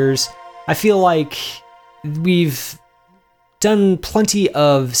 6 years. I feel like we've done plenty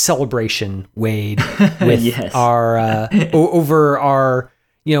of celebration, Wade, with Yes. our over our,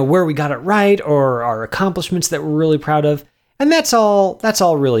 where we got it right or our accomplishments that we're really proud of. And that's all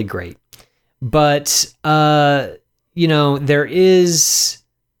really great. But, there is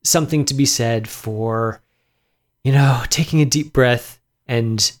something to be said for, taking a deep breath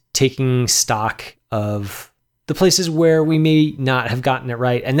and taking stock of the places where we may not have gotten it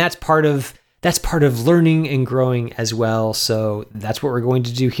right. And that's part of learning and growing as well. So that's what we're going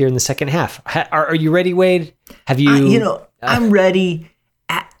to do here in the second half. Are you ready, Wade? Have you? I'm ready.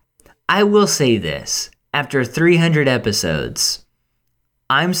 I will say this. After 300 episodes,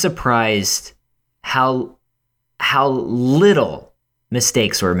 I'm surprised how little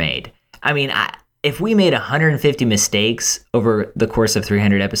mistakes were made. I mean, if we made 150 mistakes over the course of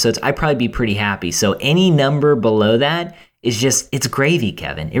 300 episodes, I'd probably be pretty happy. So any number below that is it's gravy,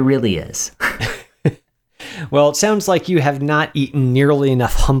 Kevin. It really is. Well, it sounds like you have not eaten nearly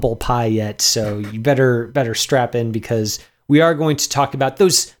enough humble pie yet, so you better strap in, because we are going to talk about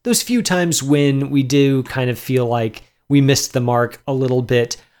those few times when we do kind of feel like we missed the mark a little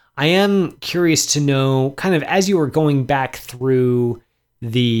bit. I am curious to know, kind of as you were going back through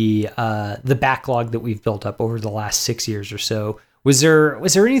the backlog that we've built up over the last 6 years or so, was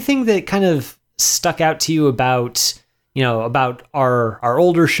there anything that kind of stuck out to you about our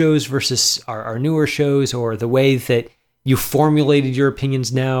older shows versus our newer shows, or the way that you formulated your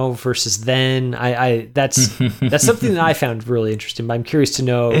opinions now versus then? That's something that I found really interesting, but I'm curious to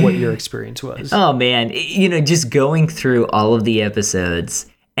know what your experience was. Oh man, just going through all of the episodes,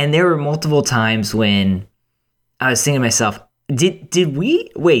 and there were multiple times when I was thinking to myself, did we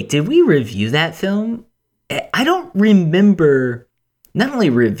review that film? I don't remember not only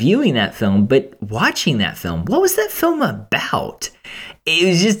reviewing that film, but watching that film. What was that film about?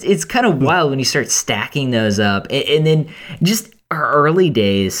 It's kind of wild when you start stacking those up. And then just our early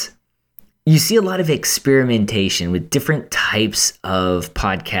days, you see a lot of experimentation with different types of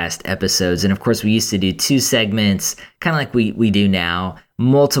podcast episodes. And of course, we used to do 2 segments, kind of like we do now,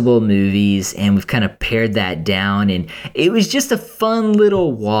 multiple movies, and we've kind of pared that down. And it was just a fun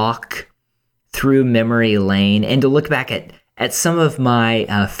little walk through memory lane, and to look back at some of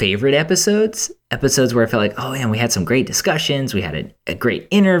my favorite episodes where I felt like, oh man, we had some great discussions. We had a great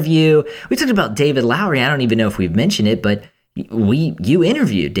interview. We talked about David Lowery. I don't even know if we've mentioned it, but you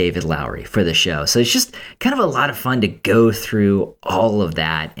interviewed David Lowery for the show. So it's just kind of a lot of fun to go through all of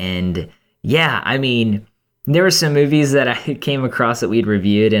that. And yeah, I mean, there were some movies that I came across that we'd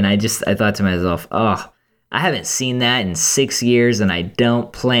reviewed, and I thought to myself, oh, I haven't seen that in 6 years, and I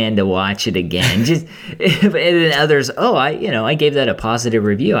don't plan to watch it again. And then others, I gave that a positive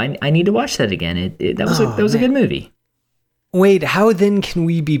review. I need to watch that again. That was a good movie. Wade, how then can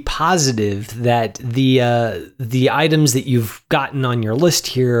we be positive that the items that you've gotten on your list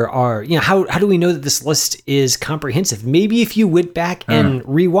here are, how do we know that this list is comprehensive? Maybe if you went back and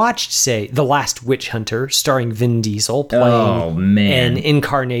rewatched, say, The Last Witch Hunter, starring Vin Diesel playing an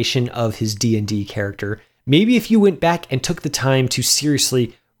incarnation of his D&D character. Maybe if you went back and took the time to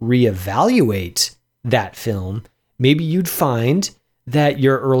seriously reevaluate that film, maybe you'd find that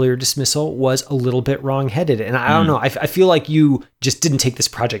your earlier dismissal was a little bit wrong-headed. And I don't know, I feel like you just didn't take this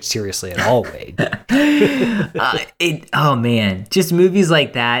project seriously at all, Wade. Oh man, just movies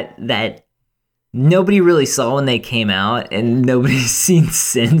like that nobody really saw when they came out and nobody's seen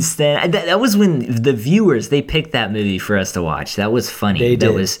since then. That was when the viewers, they picked that movie for us to watch. That was funny. They did.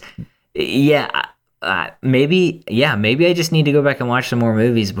 That was, maybe I just need to go back and watch some more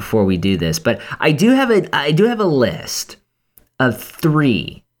movies before we do this. But I do have a list of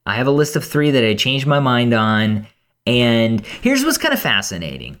 3. I have a list of 3 that I changed my mind on. And here's what's kind of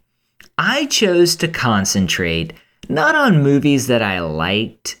fascinating. I chose to concentrate not on movies that I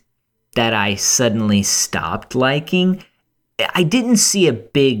liked, that I suddenly stopped liking. I didn't see a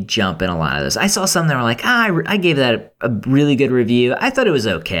big jump in a lot of those. I saw some that were like, I gave that a really good review. I thought it was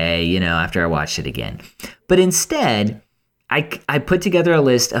okay, after I watched it again. But instead, I put together a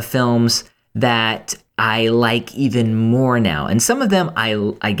list of films that I like even more now. And some of them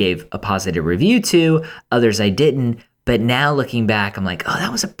I gave a positive review to, others I didn't. But now looking back, I'm like,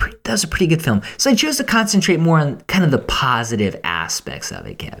 that was a pretty good film. So I chose to concentrate more on kind of the positive aspects of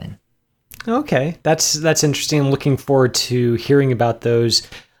it, Kevin. Okay, that's interesting. I'm looking forward to hearing about those.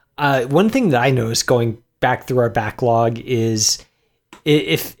 One thing that I noticed going back through our backlog is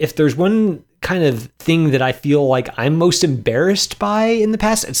if there's one kind of thing that I feel like I'm most embarrassed by in the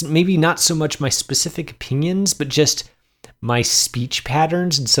past, it's maybe not so much my specific opinions, but just my speech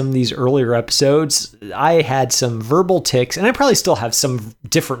patterns in some of these earlier episodes. I had some verbal tics, and I probably still have some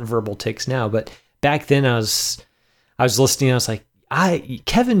different verbal tics now, but back then I was listening, I was like,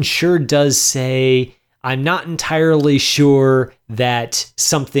 Kevin sure does say, I'm not entirely sure that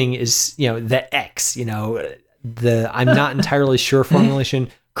something is, the X, the I'm not entirely sure formulation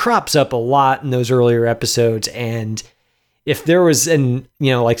crops up a lot in those earlier episodes. And if there was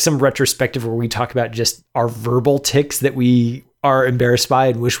some retrospective where we talk about just our verbal tics that we are embarrassed by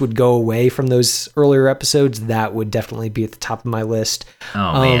and wish would go away from those earlier episodes, that would definitely be at the top of my list.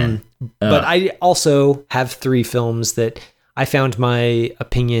 Oh man. But I also have 3 films that I found my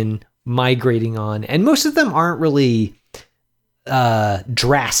opinion migrating on, and most of them aren't really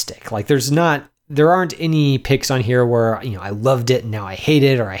drastic. Like there aren't any picks on here where, I loved it and now I hate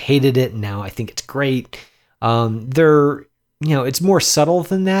it, or I hated it and now I think it's great. It's more subtle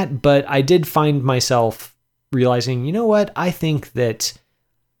than that, but I did find myself realizing, what? I think that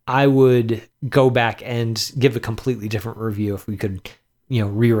I would go back and give a completely different review if we could,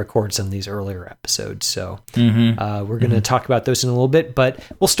 re-record some of these earlier episodes. So we're going to talk about those in a little bit, but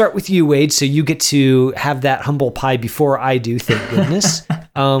we'll start with you, Wade. So you get to have that humble pie before I do, thank goodness.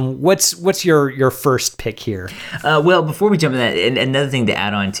 What's your first pick here? Well, before we jump in that, another thing to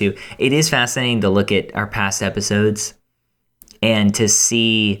add on to, it is fascinating to look at our past episodes and to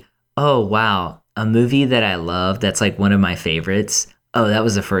see, oh, wow, a movie that I love that's like one of my favorites. Oh, that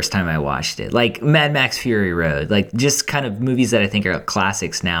was the first time I watched it. Like Mad Max Fury Road, like just kind of movies that I think are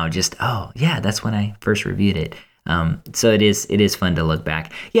classics now. Just, oh yeah, that's when I first reviewed it. So it is fun to look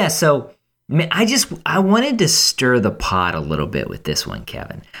back. Yeah. So I wanted to stir the pot a little bit with this one,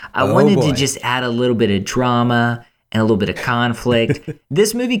 Kevin. I wanted to just add a little bit of drama and a little bit of conflict.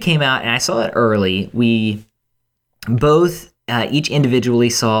 This movie came out and I saw it early. We both each individually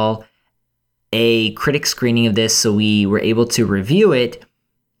saw a critic screening of this, so we were able to review it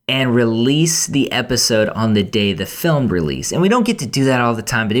and release the episode on the day the film released. And we don't get to do that all the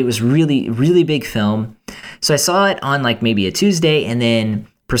time, but it was really, really big film. So I saw it on like maybe a Tuesday, and then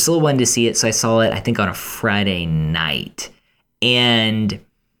Priscilla wanted to see it, so I saw it, I think, on a Friday night. And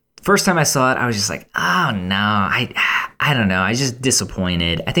first time I saw it, I was just like, oh no, I don't know. I was just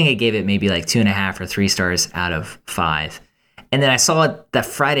disappointed. I think I gave it maybe like 2.5 or 3 stars out of 5. And then I saw it that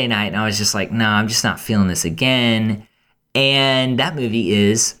Friday night, and I was just like, no, I'm just not feeling this again. And that movie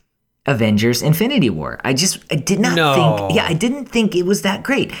is Avengers Infinity War. I did not think, I didn't think it was that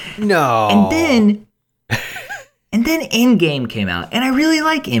great. No. And then Endgame came out, and I really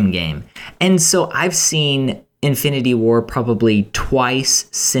like Endgame. And so I've seen Infinity War probably twice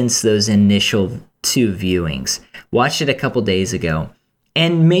since those initial 2 viewings. Watched it a couple days ago.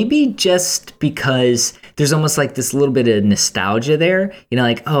 And maybe just because there's almost like this little bit of nostalgia there,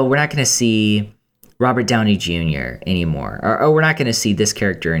 like, oh, we're not going to see Robert Downey Jr. anymore, or oh, we're not going to see this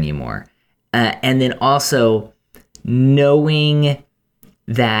character anymore. And then also knowing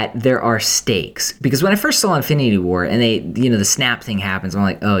that there are stakes, because when I first saw Infinity War and they, the snap thing happens, I'm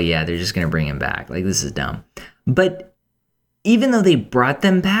like, oh yeah, they're just going to bring him back. Like, this is dumb. But even though they brought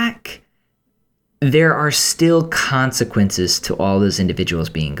them back, there are still consequences to all those individuals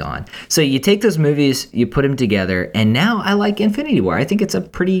being gone. So you take those movies, you put them together, and now I like Infinity War. I think it's a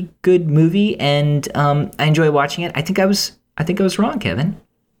pretty good movie, and I enjoy watching it. I think I was I think I was wrong, Kevin.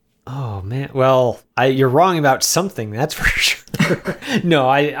 Oh man, well, you're wrong about something, that's for sure. No,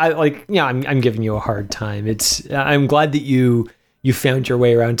 I'm giving you a hard time. I'm glad that you found your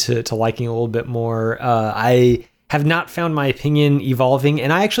way around to liking a little bit more. I have not found my opinion evolving,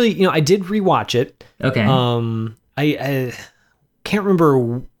 and I actually, I did rewatch it. Okay. I can't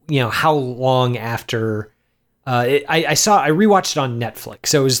remember, how long after I rewatched it on Netflix,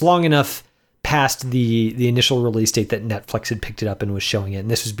 so it was long enough past the initial release date that Netflix had picked it up and was showing it. And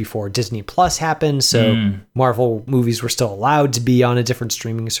this was before Disney Plus happened. So Marvel movies were still allowed to be on a different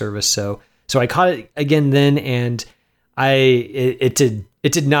streaming service. So I caught it again then, and it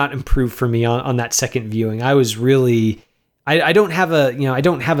did not improve for me on that second viewing. I was really, I don't have a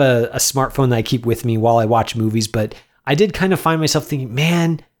smartphone that I keep with me while I watch movies, but I did kind of find myself thinking,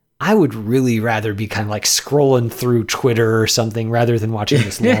 man, I would really rather be kind of like scrolling through Twitter or something rather than watching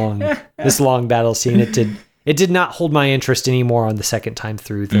this long battle scene. It did not hold my interest anymore on the second time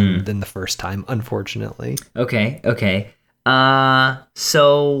through than the first time, unfortunately. Okay.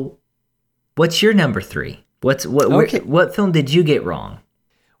 So what's your number 3? What film did you get wrong?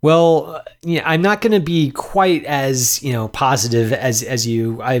 Well, I'm not going to be quite as, positive as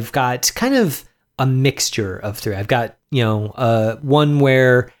you. I've got kind of a mixture of 3. I've got, one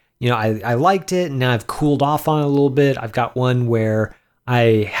where, I liked it and now I've cooled off on it a little bit. I've got one where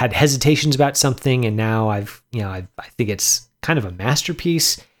I had hesitations about something and now I think it's kind of a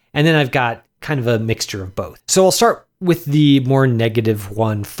masterpiece. And then I've got kind of a mixture of both. So I'll start with the more negative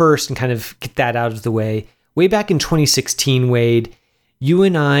one first and kind of get that out of the way. Way back in 2016, Wade, you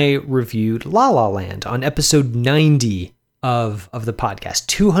and I reviewed La La Land on episode 90 of the podcast.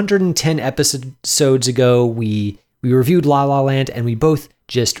 210 episodes ago, we reviewed La La Land and we both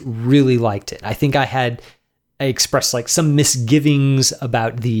just really liked it. I think I expressed like some misgivings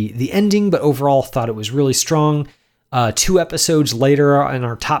about the ending, but overall thought it was really strong. 2 episodes later, in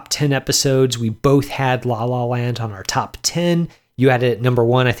our top 10 episodes, we both had La La Land on our top 10. You had it at number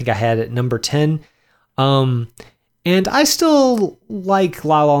 1. I think I had it at number 10. And I still like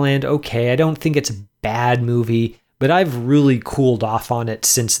La La Land okay. I don't think it's a bad movie, but I've really cooled off on it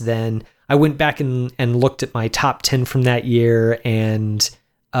since then. I went back and looked at my top 10 from that year, and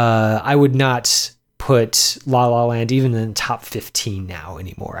I would not put La La Land even in the top 15 now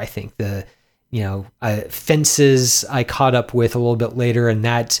anymore. I think Fences I caught up with a little bit later, and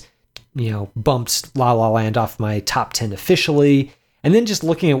that, bumped La La Land off my top 10 officially. And then just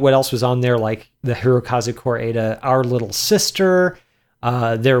looking at what else was on there, like the Hirokazu Koreeda, Our Little Sister,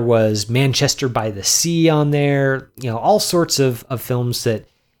 there was Manchester by the Sea on there, all sorts of films that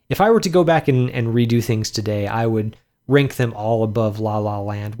if I were to go back and redo things today, I would rank them all above La La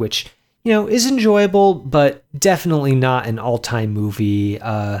Land, which, is enjoyable, but definitely not an all-time movie.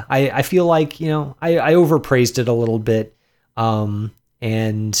 I feel like, I overpraised it a little bit.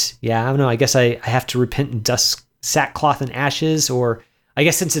 And yeah, I don't know, I guess I have to repent in dust, sackcloth and ashes, or I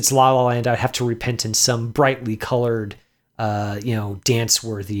guess since it's La La Land, I'd have to repent in some brightly colored,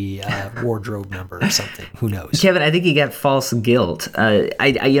 dance-worthy wardrobe number or something. Who knows? Kevin, I think you got false guilt. I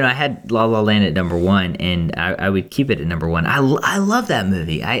had La La Land at number 1, and I would keep it at number 1. I love that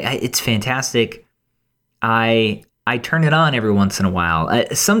movie. It's fantastic. I turn it on every once in a while.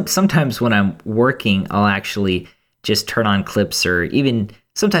 Sometimes when I'm working, I'll actually just turn on clips or even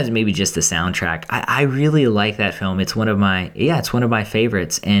sometimes maybe just the soundtrack. I really like that film. It's one of my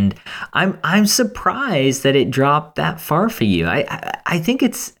favorites, and I'm surprised that it dropped that far for you. I think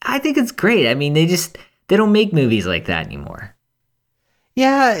it's great. I mean, they don't make movies like that anymore.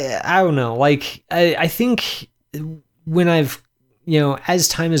 Yeah, I don't know. Like I think when I've as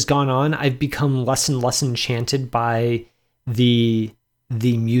time has gone on, I've become less and less enchanted by the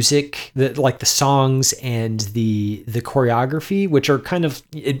music, the songs and the choreography, which are kind of,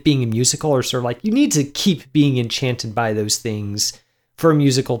 it being a musical, or sort of like you need to keep being enchanted by those things for a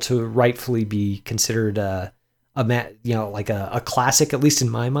musical to rightfully be considered a classic, at least in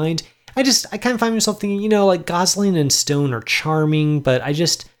my mind. I kind of find myself thinking, like Gosling and Stone are charming, but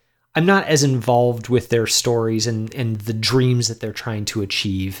I'm not as involved with their stories and the dreams that they're trying to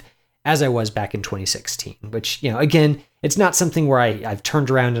achieve as I was back in 2016, which, again, it's not something where I've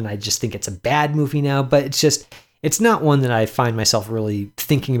turned around and I just think it's a bad movie now, but it's not one that I find myself really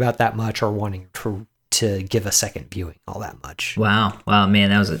thinking about that much or wanting to give a second viewing all that much. Wow,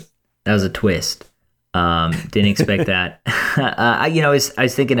 man, that was a twist. Didn't expect that. I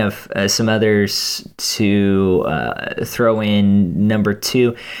was thinking of some others to throw in number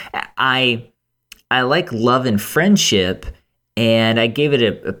 2. I like Love and Friendship, and I gave it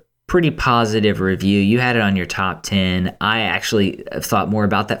a pretty positive review. You had it on your top 10. I actually have thought more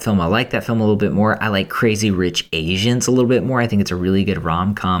about that film. I like that film a little bit more. I like Crazy Rich Asians a little bit more. I think it's a really good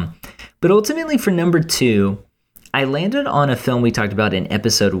rom-com. But ultimately for number 2, I landed on a film we talked about in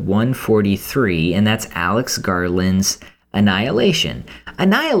episode 143, and that's Alex Garland's Annihilation.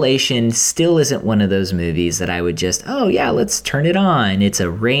 Annihilation still isn't one of those movies that I would just, oh yeah, let's turn it on. It's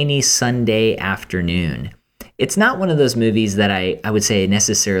a rainy Sunday afternoon. It's not one of those movies that I would say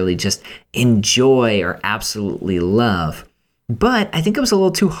necessarily just enjoy or absolutely love. But I think I was a little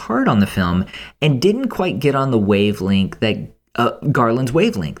too hard on the film and didn't quite get on the wavelength that Garland's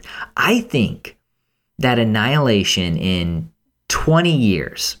wavelength. I think that Annihilation in 20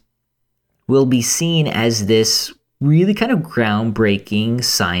 years will be seen as this really kind of groundbreaking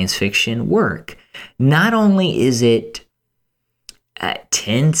science fiction work. Not only is it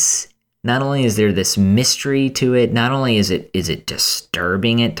tense, not only is there this mystery to it, not only is it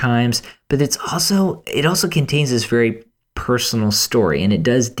disturbing at times, but it also contains this very personal story, and it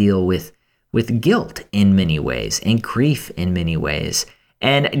does deal with guilt in many ways and grief in many ways.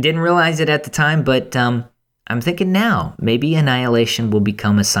 And I didn't realize it at the time, but I'm thinking now maybe Annihilation will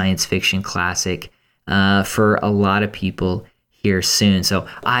become a science fiction classic for a lot of people here soon. So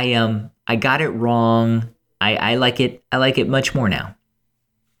I got it wrong. I like it. I like it much more now.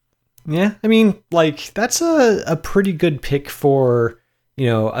 Yeah, I mean, like, that's a pretty good pick for,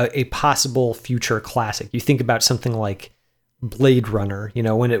 a possible future classic. You think about something like Blade Runner,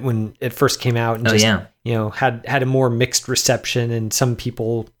 when it first came out and had a more mixed reception, and some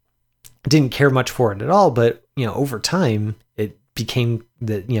people didn't care much for it at all, but over time it became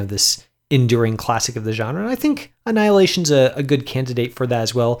this enduring classic of the genre. And I think Annihilation's a good candidate for that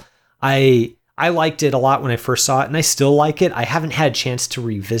as well. I liked it a lot when I first saw it, and I still like it. I haven't had a chance to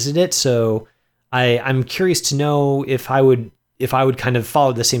revisit it, so I'm curious to know if I would kind of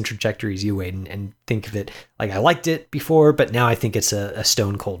follow the same trajectory as you, Wade, and think of it like I liked it before, but now I think it's a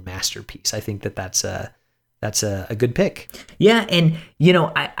stone cold masterpiece. I think that's a good pick. Yeah, and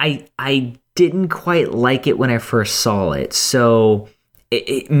I didn't quite like it when I first saw it, so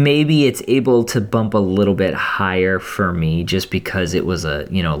maybe it's able to bump a little bit higher for me just because it was a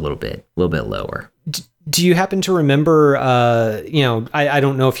little bit lower. Do you happen to remember, I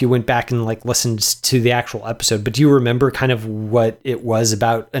don't know if you went back and listened to the actual episode, but do you remember kind of what it was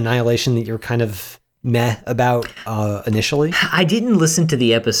about Annihilation that you're kind of meh about initially? I didn't listen to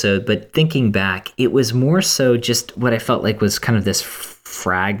the episode, but thinking back, it was more so just what I felt like was kind of this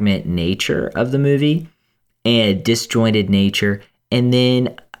fragment nature of the movie and disjointed nature. And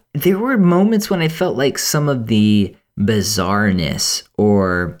then there were moments when I felt like some of the bizarreness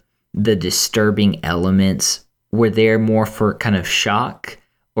or the disturbing elements were there more for kind of shock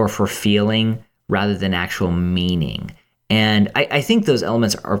or for feeling rather than actual meaning. And I think those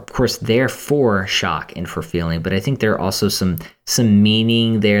elements are, of course, there for shock and for feeling, but I think there are also some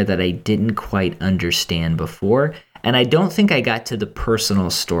meaning there that I didn't quite understand before. And I don't think I got to the personal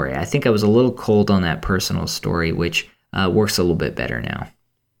story. I think I was a little cold on that personal story, which works a little bit better now.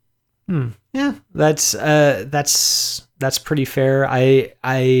 Yeah, that's pretty fair.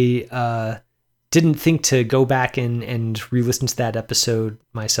 I didn't think to go back and re-listen to that episode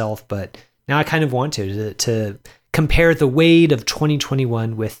myself, but now I kind of want to compare the Wade of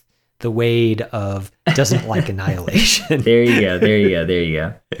 2021 with the Wade of doesn't like Annihilation. There you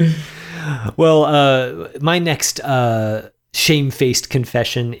go. Well, my next shamefaced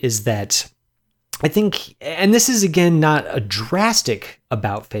confession is that I think, and this is again not a drastic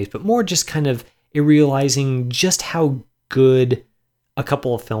about face, but more just kind of a realizing just how good a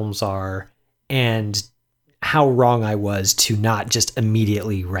couple of films are and how wrong I was to not just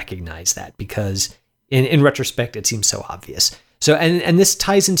immediately recognize that, because in retrospect, it seems so obvious. So, and this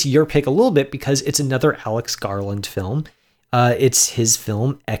ties into your pick a little bit because it's another Alex Garland film. It's his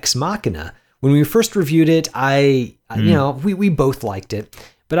film Ex Machina. When we first reviewed it, we both liked it,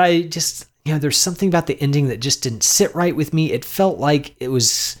 but I just, there's something about the ending that just didn't sit right with me. It felt like it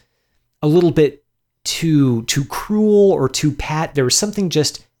was a little bit too cruel or too pat. There was something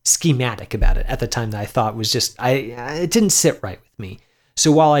just schematic about it at the time that I thought was just, it didn't sit right with me.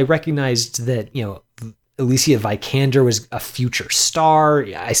 So while I recognized that, Alicia Vikander was a future star,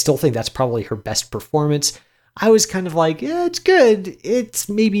 I still think that's probably her best performance. I was kind of like, yeah, it's good. It's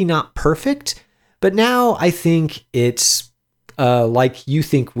maybe not perfect, but now I think it's, like you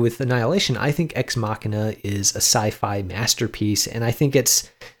think with Annihilation, I think Ex Machina is a sci-fi masterpiece, and I think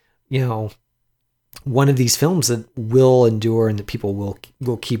it's, one of these films that will endure and that people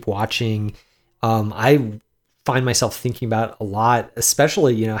will keep watching. I find myself thinking about a lot,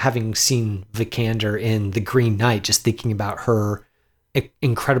 especially, having seen Vikander in The Green Knight, just thinking about her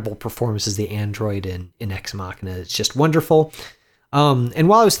incredible performance as the android in Ex Machina. It's just wonderful. And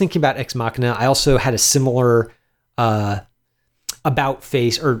while I was thinking about Ex Machina, I also had a similar about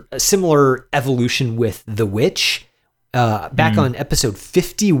face or a similar evolution with The Witch back on episode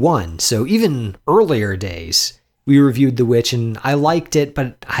 51. So even earlier days, we reviewed The Witch and I liked it,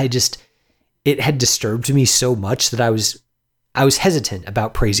 but it had disturbed me so much that I was hesitant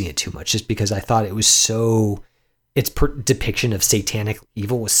about praising it too much, just because I thought it was its depiction of satanic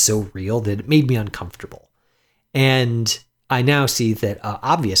evil was so real that it made me uncomfortable. And I now see that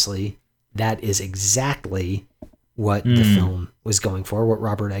obviously that is exactly what the film was going for, what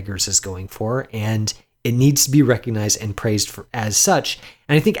Robert Eggers is going for, and it needs to be recognized and praised as such.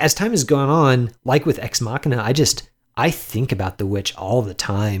 And I think as time has gone on, like with Ex Machina, I think about The Witch all the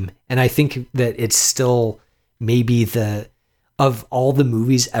time, and I think that it's still maybe of all the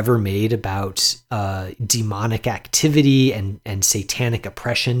movies ever made about demonic activity and satanic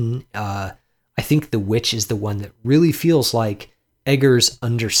oppression, I think The Witch is the one that really feels like Eggers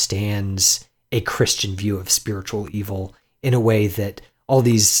understands a Christian view of spiritual evil in a way that all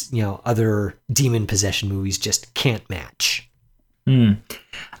these, other demon possession movies just can't match.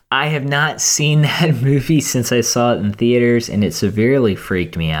 I have not seen that movie since I saw it in theaters, and it severely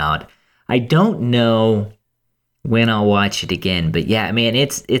freaked me out. I don't know when I'll watch it again, but yeah, man,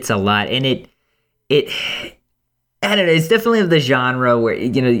 it's a lot, and it I don't know, it's definitely of the genre where,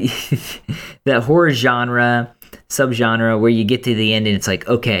 the horror genre, subgenre, where you get to the end and it's like,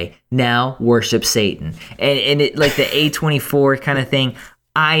 okay, now worship Satan, and it like the A24 kind of thing.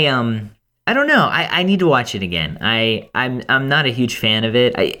 I don't know. I need to watch it again. I'm not a huge fan of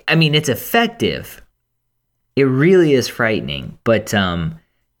it. I mean, it's effective. It really is frightening, but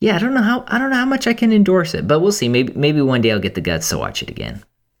yeah, I don't know how much I can endorse it, but we'll see. Maybe one day I'll get the guts to watch it again.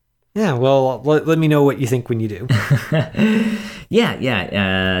 Yeah, well, let me know what you think when you do.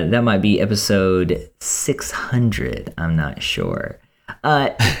 Yeah. That might be episode 600. I'm not sure.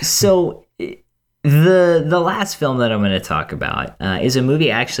 So the last film that I'm going to talk about is a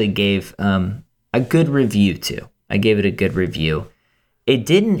movie I actually gave a good review to. I gave it a good review. It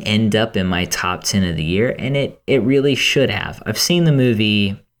didn't end up in my top 10 of the year, and it really should have. I've seen the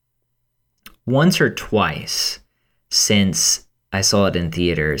movie once or twice since I saw it in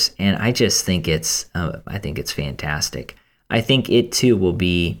theaters, and I just think it's fantastic. I think it too will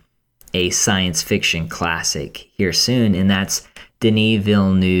be a science fiction classic here soon, and that's Denis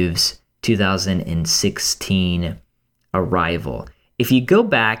Villeneuve's 2016 Arrival. If you go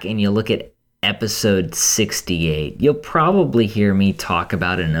back and you look at episode 68, you'll probably hear me talk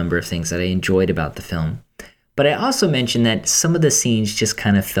about a number of things that I enjoyed about the film. But I also mentioned that some of the scenes just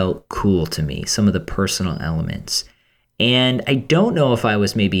kind of felt cool to me, some of the personal elements. And I don't know if I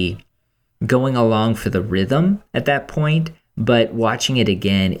was maybe going along for the rhythm at that point, but watching it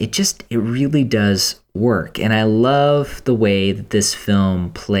again, it really does work. And I love the way that this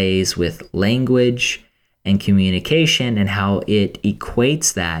film plays with language and communication and how it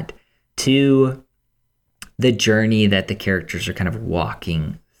equates that to the journey that the characters are kind of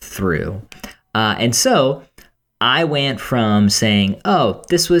walking through. And so I went from saying, oh,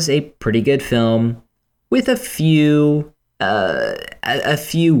 this was a pretty good film with a few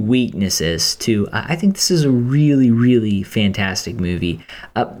weaknesses to, I think this is a really, really fantastic movie,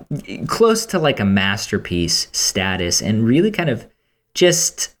 close to like a masterpiece status, and really kind of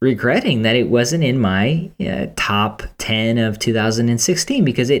just regretting that it wasn't in my top 10 of 2016,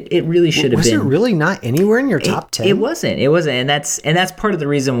 because it really should have been. Was it really not anywhere in your top 10? It wasn't, and that's part of the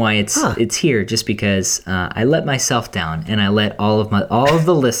reason why it's here, just because I let myself down, and I let all of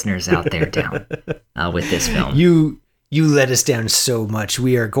the listeners out there down with this film. You let us down so much.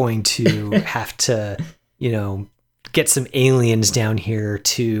 We are going to have to, get some aliens down here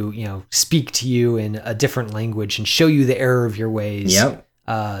to, speak to you in a different language and show you the error of your ways. Yep.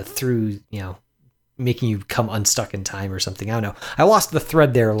 Through, making you come unstuck in time or something. I don't know. I lost the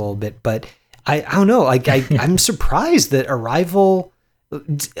thread there a little bit, but I don't know. Like I'm surprised that Arrival.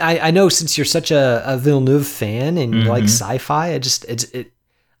 I know, since you're such a Villeneuve fan and you like sci-fi,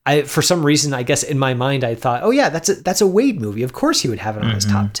 for some reason, I guess in my mind, I thought, oh yeah, that's a Wade movie. Of course he would have it on his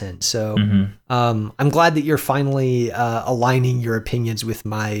top 10. So I'm glad that you're finally aligning your opinions with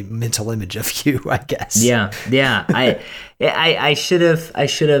my mental image of you, I guess. Yeah. I should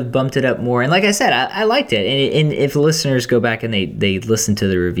have bumped it up more. And like I said, I liked it. And if listeners go back and they listen to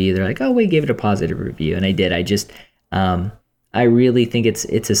the review, they're like, oh, we gave it a positive review. And I did. I just, I really think it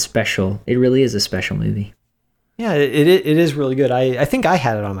really is a special movie. Yeah, it is really good. I think I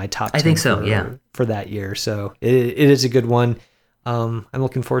had it on my top 10. I think so, for that year. So it is a good one. I'm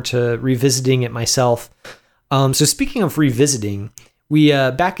looking forward to revisiting it myself. So speaking of revisiting, we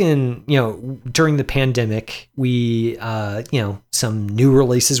back in, during the pandemic, we some new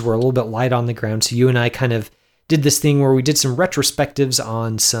releases were a little bit light on the ground. So you and I kind of did this thing where we did some retrospectives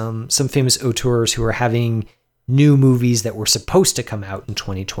on some famous auteurs who are having new movies that were supposed to come out in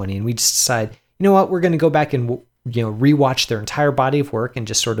 2020. And we just decided, you know what, we're going to go back and, rewatch their entire body of work and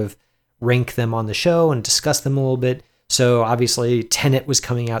just sort of rank them on the show and discuss them a little bit. So obviously Tenet was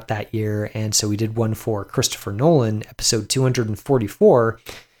coming out that year. And so we did one for Christopher Nolan, episode 244.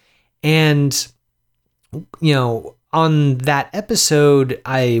 And, on that episode,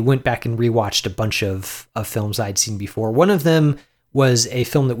 I went back and rewatched a bunch of films I'd seen before. One of them was a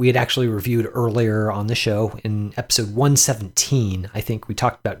film that we had actually reviewed earlier on the show in episode 117. I think we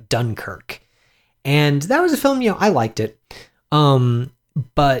talked about Dunkirk. And that was a film, I liked it.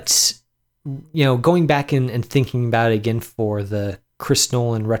 But, going back and thinking about it again for the Chris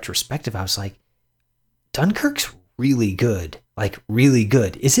Nolan retrospective, I was like, Dunkirk's really good. Like, really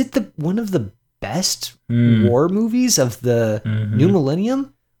good. Is it one of the best war movies of the new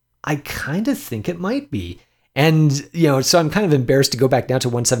millennium? I kind of think it might be. And, so I'm kind of embarrassed to go back now to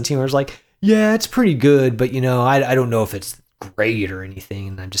 117 where I was like, yeah, it's pretty good, but, I don't know if it's great or anything.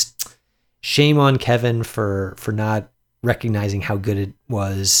 And I'm just, shame on Kevin for not recognizing how good it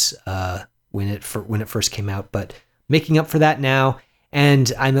was when it first came out, but making up for that now.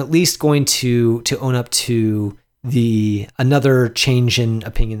 And I'm at least going to own up to another change in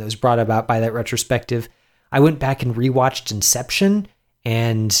opinion that was brought about by that retrospective. I went back and rewatched Inception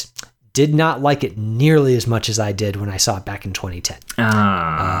and did not like it nearly as much as I did when I saw it back in 2010.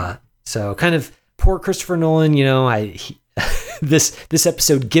 So kind of poor Christopher Nolan, this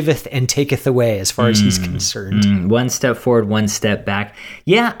episode giveth and taketh away as far as he's concerned. One step forward, one step back.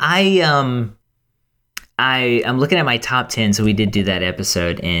 Yeah, I'm looking at my top 10, so we did do that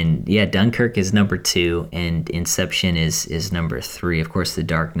episode, and yeah, Dunkirk is number 2, and Inception is number 3. Of course, The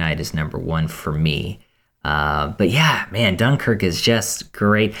Dark Knight is number 1 for me. But yeah, man, Dunkirk is just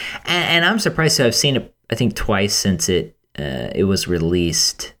great, and I'm surprised to have seen it, I think, twice since it was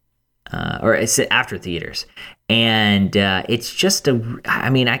released, or it's after theaters, and it's just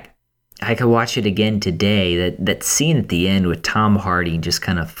I could watch it again today. That scene at the end with Tom Hardy just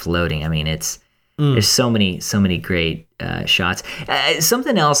kind of floating. I mean, there's so many great shots.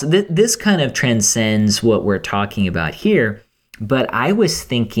 Something else, this kind of transcends what we're talking about here, but I was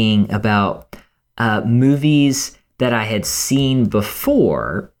thinking about movies that I had seen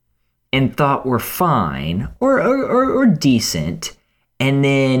before and thought were fine or decent, and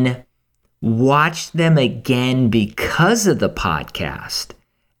then watched them again because of the podcast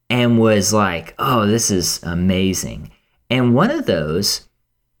and was like, oh, this is amazing. And one of those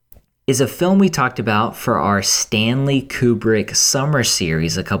is a film we talked about for our Stanley Kubrick summer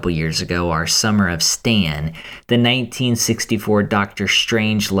series a couple years ago, our Summer of Stan, the 1964 Doctor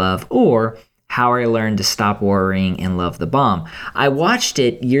Strangelove, or How I Learned to Stop Worrying and Love the Bomb. I watched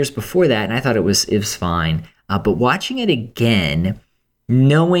it years before that, and I thought it was fine. But watching it again,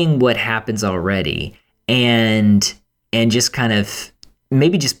 knowing what happens already, and just kind of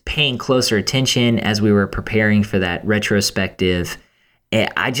maybe just paying closer attention as we were preparing for that retrospective,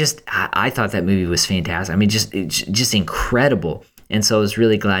 I thought that movie was fantastic. I mean, just incredible. And so I was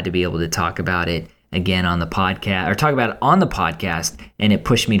really glad to be able to talk about it again on the podcast, or talk about it on the podcast, and it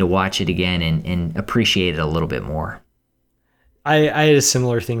pushed me to watch it again and appreciate it a little bit more. I had a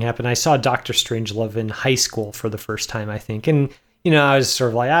similar thing happen. I saw Doctor Strangelove in high school for the first time, I think. And, I was sort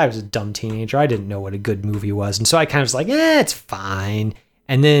of like, I was a dumb teenager. I didn't know what a good movie was. And so I kind of was like, it's fine.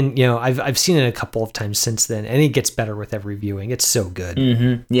 And then, I've seen it a couple of times since then, and it gets better with every viewing. It's so good.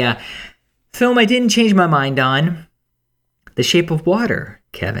 Mm-hmm. Yeah. Film I didn't change my mind on, The Shape of Water,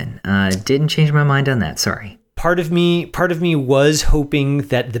 Kevin. Didn't change my mind on that. Sorry. Part of me was hoping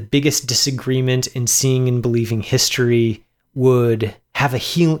that the biggest disagreement in seeing and believing history would have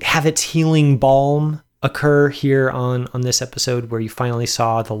its healing balm occur here on this episode, where you finally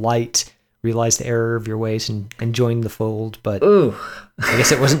saw the light, realized the error of your ways, and joined the fold. But ooh, I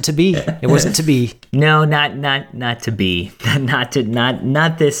guess it wasn't to be. It wasn't to be. No, not to be. Not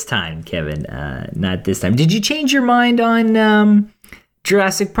this time, Kevin. Not this time. Did you change your mind on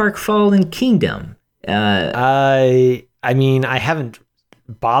Jurassic Park: Fallen Kingdom? I mean, I haven't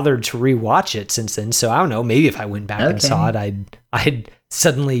bothered to rewatch it since then, so I don't know. Maybe if I went back and saw it, I'd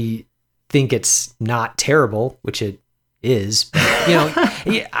suddenly think it's not terrible, which it is. But,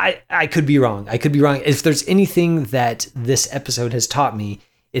 yeah, I could be wrong. If there's anything that this episode has taught me,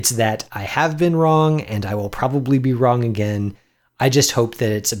 it's that I have been wrong, and I will probably be wrong again. I just hope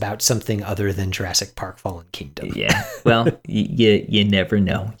that it's about something other than Jurassic Park: Fallen Kingdom. Yeah. Well, you never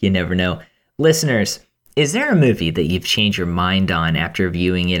know. You never know. Listeners, Is there a movie that you've changed your mind on after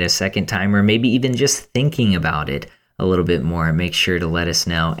viewing it a second time, or maybe even just thinking about it a little bit more? Make sure to let us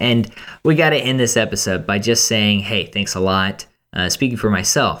know. And we got to end this episode by just saying, hey, thanks a lot. Speaking for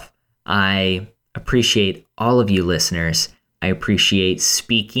myself, I appreciate all of you listeners. I appreciate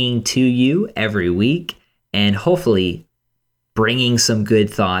speaking to you every week and hopefully bringing some good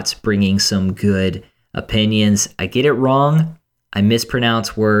thoughts, bringing some good opinions. I get it wrong. I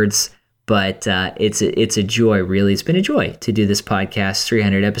mispronounce words. But it's a joy, really. It's been a joy to do this podcast,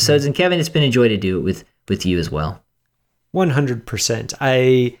 300 episodes. And Kevin, it's been a joy to do it with you as well. 100%.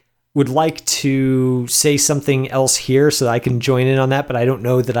 I would like to say something else here so that I can join in on that, but I don't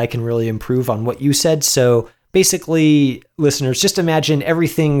know that I can really improve on what you said. So basically, listeners, just imagine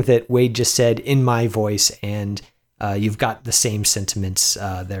everything that Wade just said in my voice, and you've got the same sentiments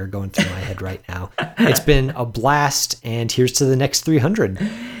that are going through my head right now. It's been a blast, and here's to the next 300.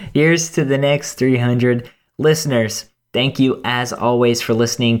 Here's to the next 300. Listeners, thank you as always for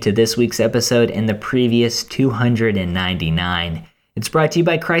listening to this week's episode and the previous 299. It's brought to you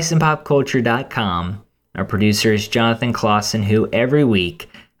by ChristandPopCulture.com. Our producer is Jonathan Clausen, who every week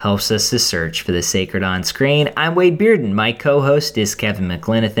helps us to search for the sacred on screen. I'm Wade Bearden. My co-host is Kevin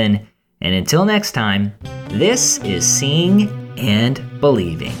McLenithan. And until next time, this is Seeing and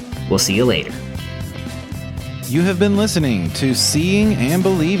Believing. We'll see you later. You have been listening to Seeing and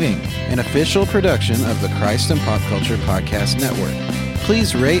Believing, an official production of the Christ and Pop Culture Podcast Network.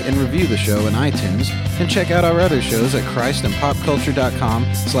 Please rate and review the show in iTunes and check out our other shows at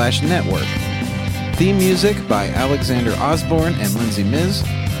christandpopculture.com/network. Theme music by Alexander Osborne and Lindsay Miz,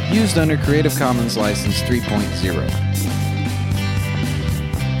 used under Creative Commons License 3.0.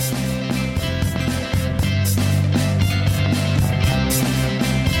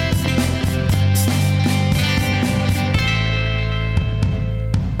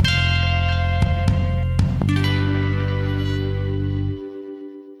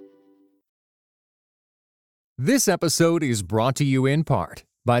 This episode is brought to you in part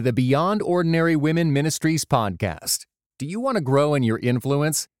by the Beyond Ordinary Women Ministries podcast. Do you want to grow in your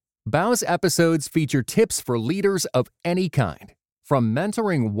influence? BOW's episodes feature tips for leaders of any kind, from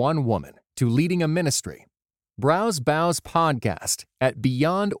mentoring one woman to leading a ministry. Browse BOW's podcast at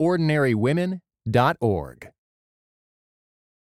beyondordinarywomen.org.